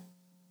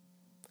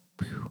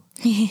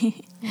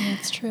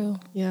 That's true.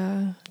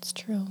 Yeah. It's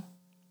true.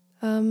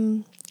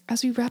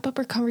 As we wrap up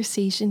our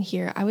conversation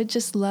here, I would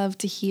just love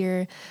to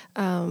hear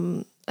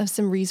of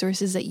some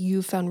resources that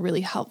you found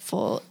really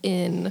helpful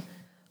in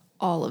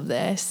all of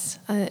this,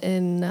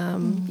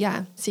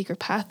 Sacred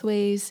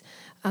Pathways,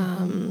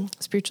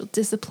 spiritual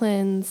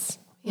disciplines.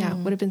 Yeah,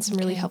 would have been some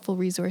really helpful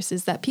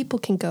resources that people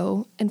can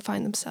go and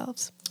find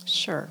themselves.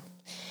 Sure.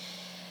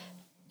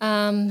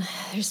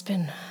 There's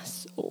been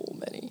so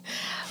many.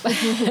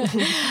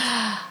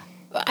 I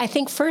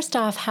think first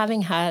off,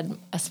 having had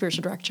a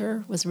spiritual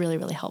director was really,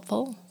 really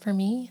helpful for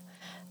me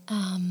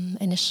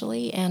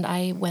initially. And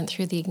I went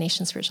through the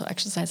Ignatian spiritual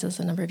exercises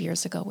a number of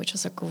years ago, which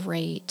was a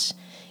great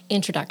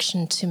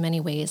introduction to many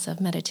ways of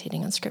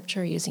meditating on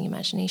scripture, using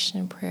imagination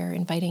and prayer,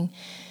 inviting,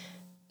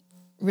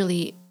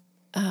 really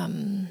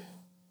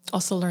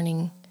also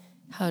learning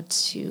how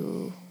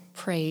to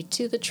pray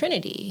to the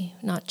Trinity,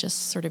 not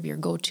just sort of your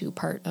go-to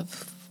part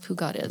of who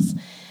God is.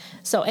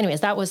 So anyways,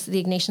 that was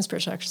the Ignatian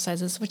spiritual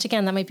exercises, which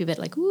again, that might be a bit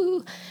like,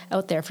 woo,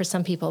 out there for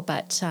some people,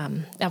 but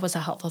that was a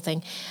helpful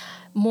thing.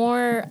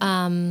 More,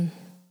 I'm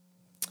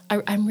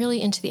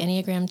really into the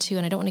Enneagram too,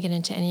 and I don't want to get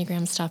into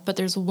Enneagram stuff, but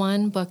there's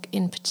one book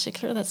in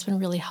particular that's been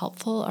really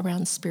helpful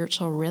around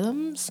spiritual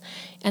rhythms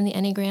and the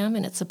Enneagram,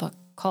 and it's a book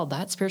called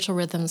that, Spiritual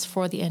Rhythms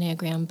for the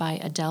Enneagram by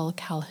Adele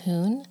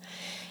Calhoun.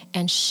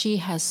 And she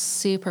has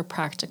super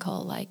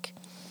practical, like,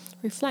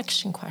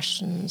 reflection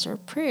questions or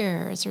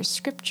prayers or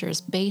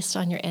scriptures based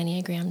on your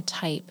Enneagram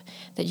type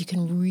that you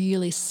can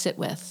really sit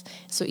with.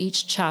 So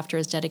each chapter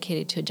is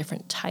dedicated to a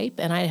different type,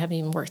 and I haven't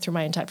even worked through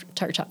my entire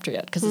chapter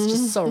yet because it's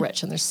just so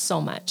rich and there's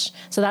so much.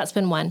 So that's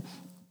been one.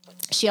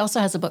 She also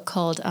has a book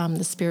called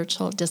The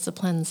Spiritual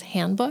Disciplines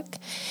Handbook,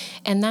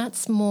 and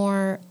that's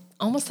more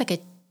almost like a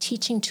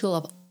teaching tool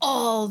of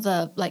all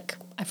the, like,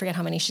 I forget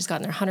how many she's got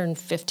in there,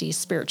 150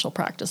 spiritual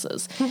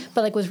practices,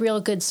 but like with real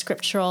good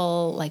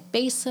scriptural like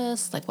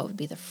basis, like what would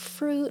be the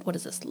fruit? What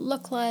does this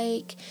look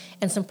like?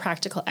 And some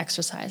practical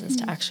exercises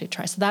to actually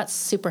try. So that's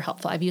super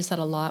helpful. I've used that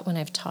a lot when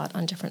I've taught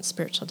on different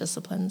spiritual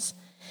disciplines.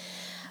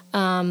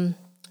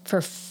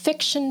 For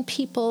fiction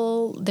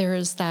people,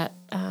 there's that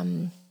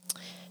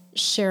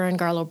Sharon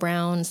Garlow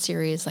Brown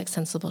series like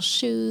Sensible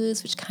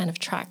Shoes, which kind of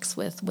tracks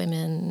with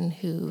women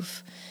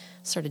who've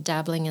sort of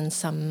dabbling in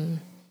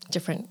some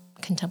different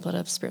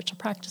contemplative spiritual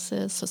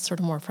practices. So it's sort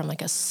of more from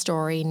like a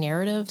story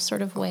narrative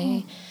sort of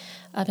way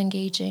of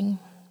engaging.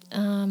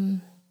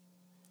 And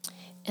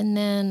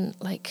then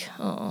like,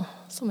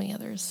 so many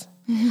others.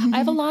 I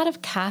have a lot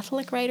of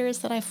Catholic writers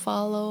that I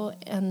follow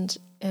and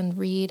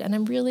read, and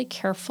I'm really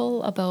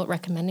careful about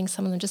recommending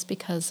some of them just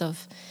because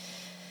of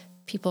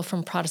people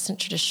from Protestant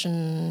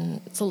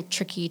tradition. It's a little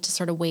tricky to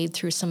sort of wade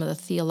through some of the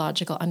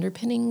theological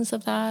underpinnings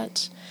of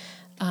that.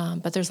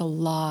 But there's a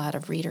lot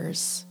of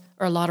readers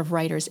or a lot of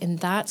writers in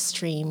that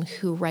stream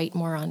who write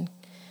more on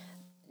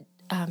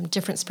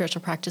different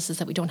spiritual practices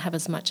that we don't have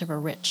as much of a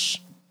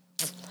rich,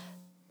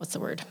 a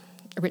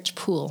rich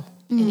pool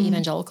in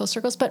evangelical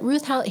circles. But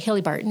Ruth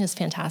Haley Barton is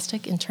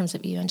fantastic in terms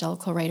of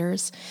evangelical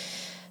writers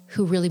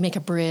who really make a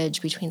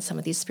bridge between some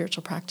of these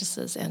spiritual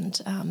practices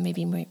and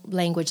maybe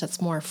language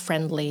that's more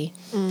friendly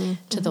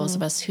to those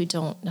of us who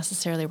don't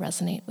necessarily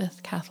resonate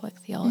with Catholic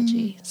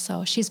theology.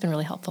 So she's been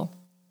really helpful.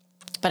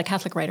 But a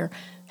Catholic writer,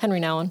 Henry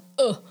Nouwen,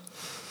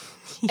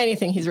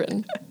 anything he's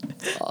written,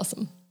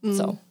 awesome.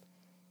 So,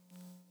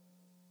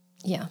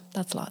 yeah,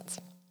 that's lots.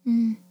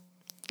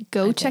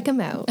 Go check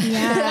them out.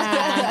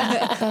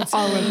 Yeah. That's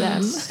all of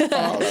them.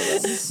 All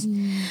of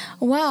them.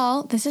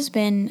 Well, this has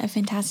been a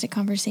fantastic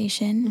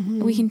conversation.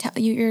 We can tell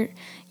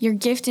your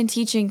gift in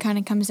teaching kind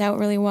of comes out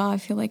really well. I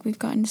feel like we've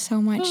gotten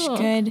so much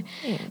good,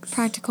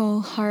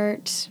 practical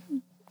heart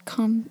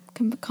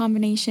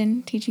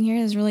combination teaching here.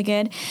 Is really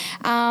good.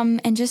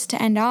 And just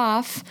to end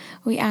off,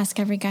 we ask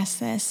every guest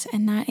this,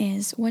 and that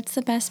is, what's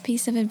the best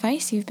piece of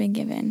advice you've been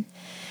given?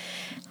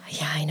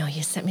 Yeah, I know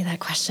you sent me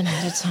that question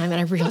ahead of time, and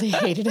I really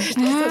hated it.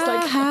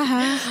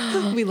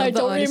 We love I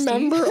don't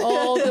remember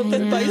all the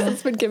advice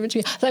that's been given to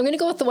me. So I'm going to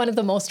go with one of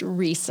the most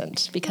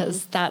recent,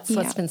 because that's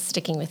what's been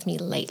sticking with me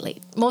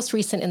lately. Most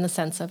recent in the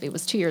sense of it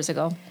was 2 years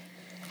ago,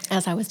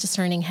 as I was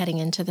discerning heading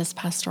into this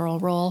pastoral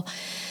role.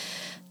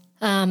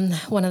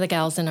 One of the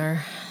gals in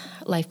our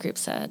life group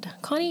said,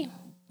 Connie,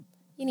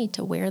 you need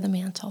to wear the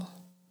mantle.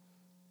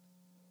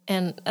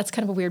 And that's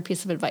kind of a weird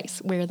piece of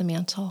advice, wear the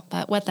mantle.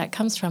 But what that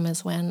comes from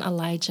is when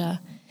Elijah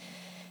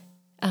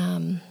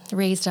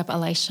raised up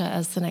Elisha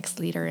as the next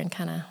leader and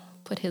kind of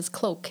put his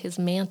cloak, his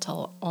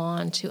mantle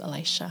onto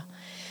Elisha.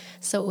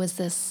 So it was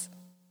this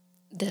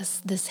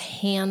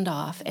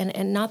handoff.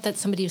 And not that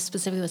somebody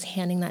specifically was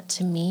handing that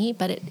to me,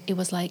 but it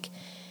was like,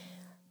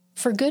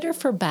 for good or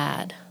for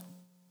bad,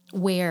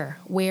 wear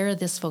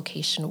this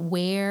vocation,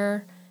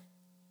 wear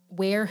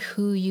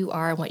who you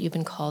are and what you've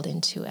been called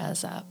into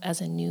as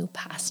a new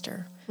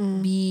pastor.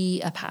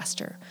 Be a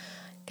pastor.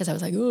 Because I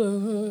was like,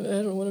 oh, I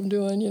don't know what I'm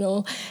doing,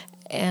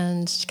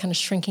 and kind of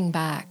shrinking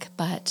back.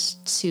 But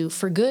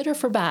for good or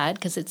for bad,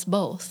 because it's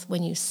both,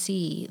 when you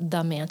see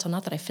the mantle,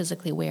 not that I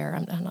physically wear,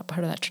 I'm not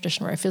part of that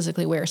tradition where I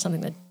physically wear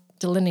something that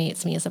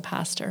delineates me as a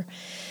pastor,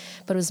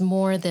 but it was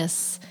more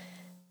this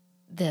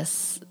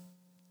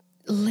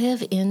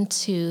live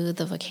into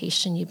the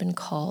vocation you've been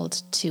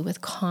called to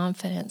with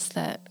confidence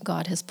that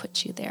God has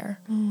put you there.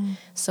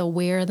 So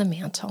wear the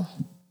mantle.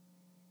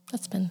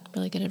 That's been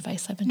really good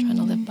advice I've been trying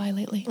to live by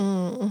lately.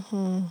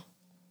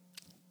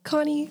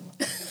 Connie,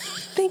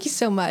 thank you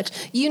so much.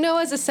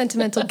 As a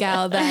sentimental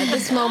gal, that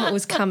this moment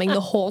was coming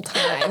the whole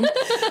time.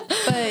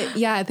 But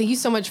yeah, thank you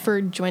so much for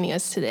joining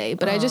us today.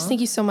 But I just thank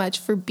you so much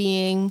for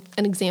being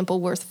an example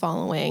worth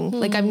following.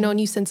 Like, I've known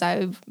you since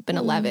I've been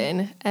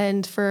 11,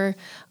 and for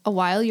a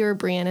while you were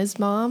Brianna's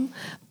mom.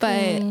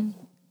 But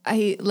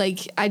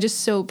I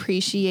just so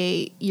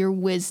appreciate your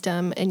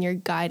wisdom and your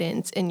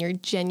guidance and your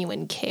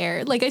genuine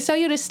care. Like, I saw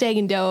you at a Stag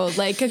and Doe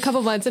like a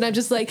couple months, and I'm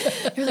just like,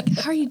 you're like,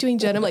 how are you doing,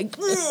 Jen? I'm like,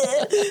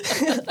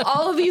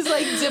 all of these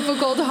like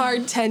difficult,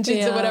 hard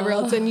tensions and whatever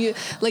else. And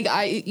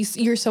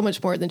you're so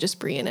much more than just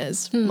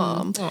Brianna's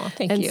mom. Oh,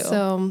 thank you.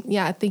 So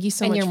yeah, thank you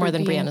so much. And you're more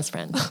than Brianna's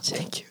friend. Oh,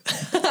 thank you.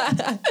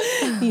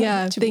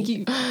 Yeah, thank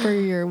you for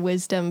your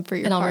wisdom, for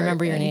your and I'll heart.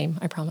 remember your name,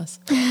 I promise.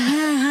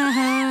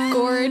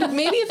 Gord,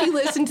 maybe if you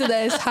listen to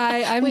this,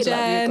 hi, I'm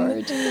Jen. Love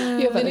you, Gord.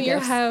 You have been at your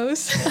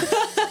house.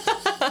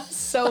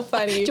 So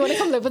funny. Do you want to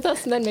come live with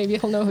us? And then maybe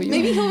he'll know who you are.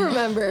 Maybe he'll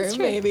remember. That's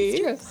true.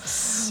 Maybe. That's true.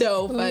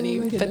 So funny.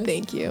 But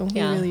thank you.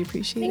 Yeah. I really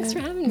appreciate Thanks it.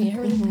 for having me. I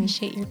really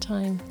appreciate your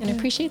time. And I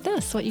appreciate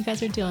what you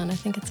guys are doing. I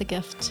think it's a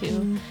gift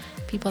to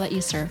people that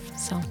you serve.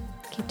 So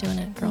keep doing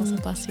it, girls,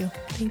 and bless you.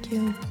 Thank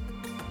you.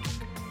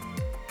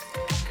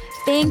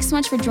 Thanks so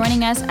much for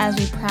joining us as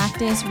we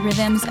practice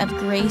rhythms of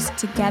grace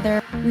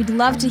together. We'd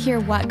love to hear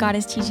what God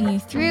is teaching you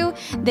through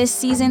this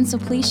season, so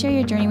please share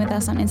your journey with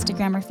us on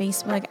Instagram or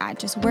Facebook at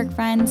Just Work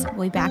Friends.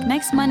 We'll be back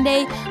next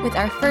Monday with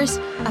our first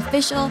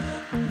official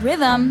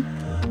rhythm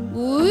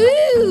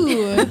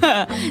Woo!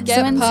 Get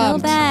So until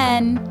pumped.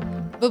 then,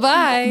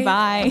 Bye-bye.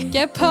 bye.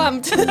 Get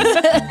pumped.